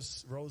it's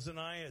just Rose and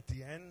I at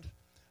the end,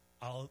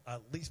 I'll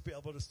at least be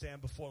able to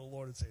stand before the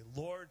Lord and say,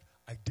 Lord,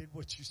 I did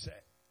what you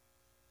said.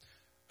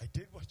 I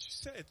did what you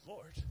said,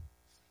 Lord.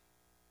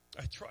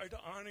 I tried to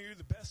honor you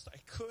the best I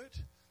could.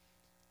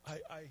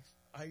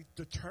 I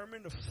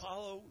determined to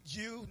follow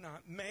you,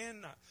 not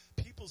man, not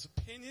people's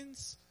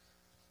opinions.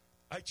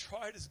 I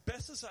tried as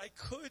best as I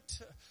could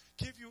to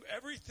give you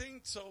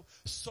everything so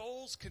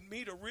souls can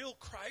meet a real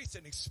Christ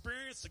and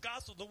experience the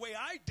gospel the way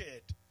I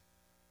did.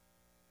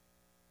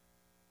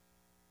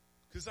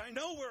 Because I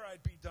know where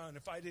I'd be done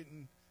if I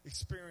didn't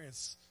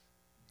experience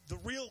the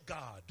real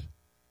God,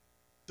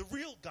 the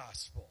real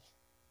gospel.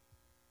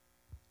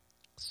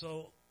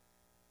 So,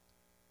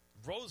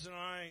 Rose and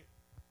I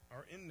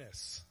are in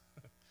this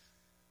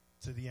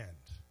to the end.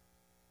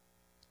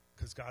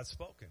 Because God's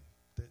spoken.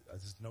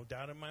 There's no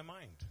doubt in my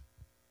mind.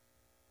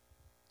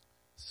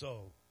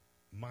 So,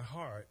 my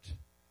heart,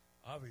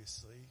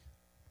 obviously,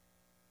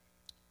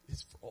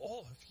 is for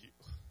all of you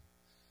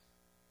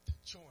to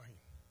join.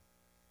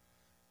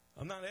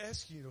 I'm not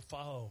asking you to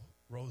follow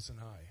Rose and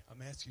I.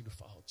 I'm asking you to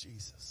follow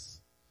Jesus.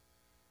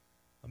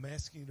 I'm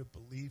asking you to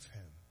believe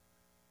him.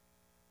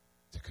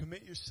 To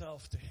commit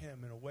yourself to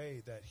him in a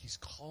way that he's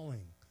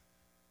calling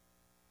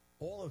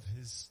all of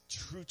his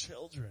true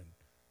children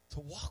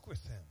to walk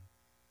with him.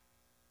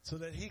 So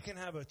that he can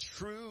have a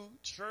true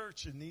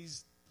church in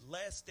these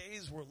last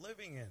days we're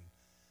living in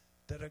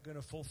that are going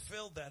to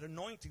fulfill that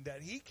anointing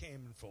that he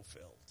came and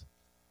fulfilled.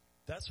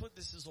 That's what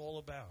this is all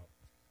about.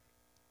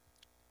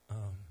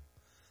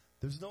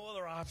 There's no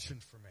other option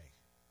for me.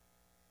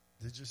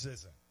 There just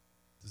isn't.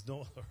 There's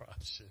no other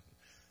option.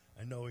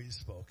 I know he's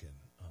spoken.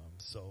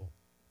 So,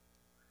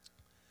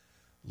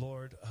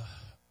 Lord,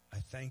 I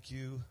thank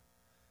you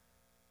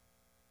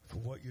for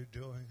what you're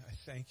doing. I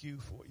thank you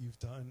for what you've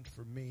done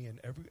for me and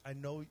I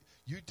know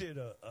you did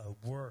a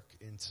work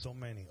in so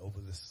many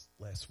over this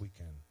last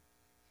weekend.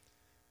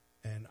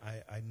 And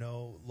I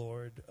know,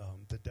 Lord,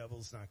 the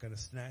devil's not going to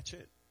snatch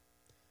it.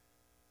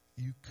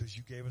 Because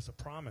you gave us a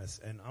promise.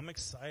 And I'm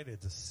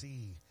excited to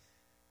see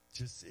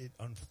just it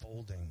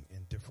unfolding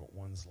in different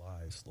ones'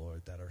 lives,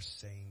 Lord, that are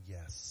saying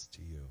yes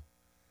to you.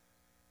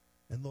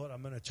 And Lord,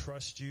 I'm going to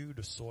trust you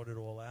to sort it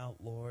all out,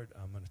 Lord.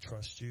 I'm going to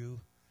trust you,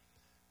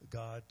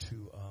 God,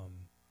 to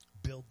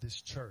build this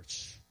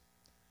church,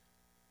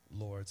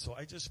 Lord. So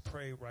I just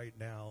pray right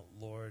now,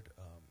 Lord,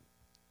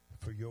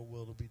 for your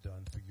will to be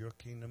done, for your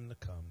kingdom to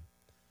come,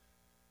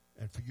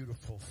 and for you to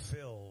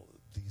fulfill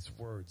these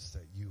words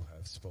that you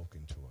have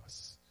spoken to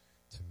us,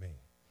 to me.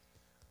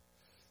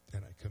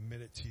 And I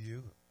commit it to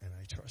you, and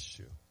I trust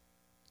you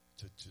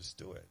to just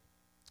do it.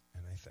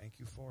 And I thank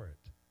you for it.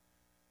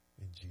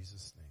 In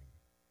Jesus' name.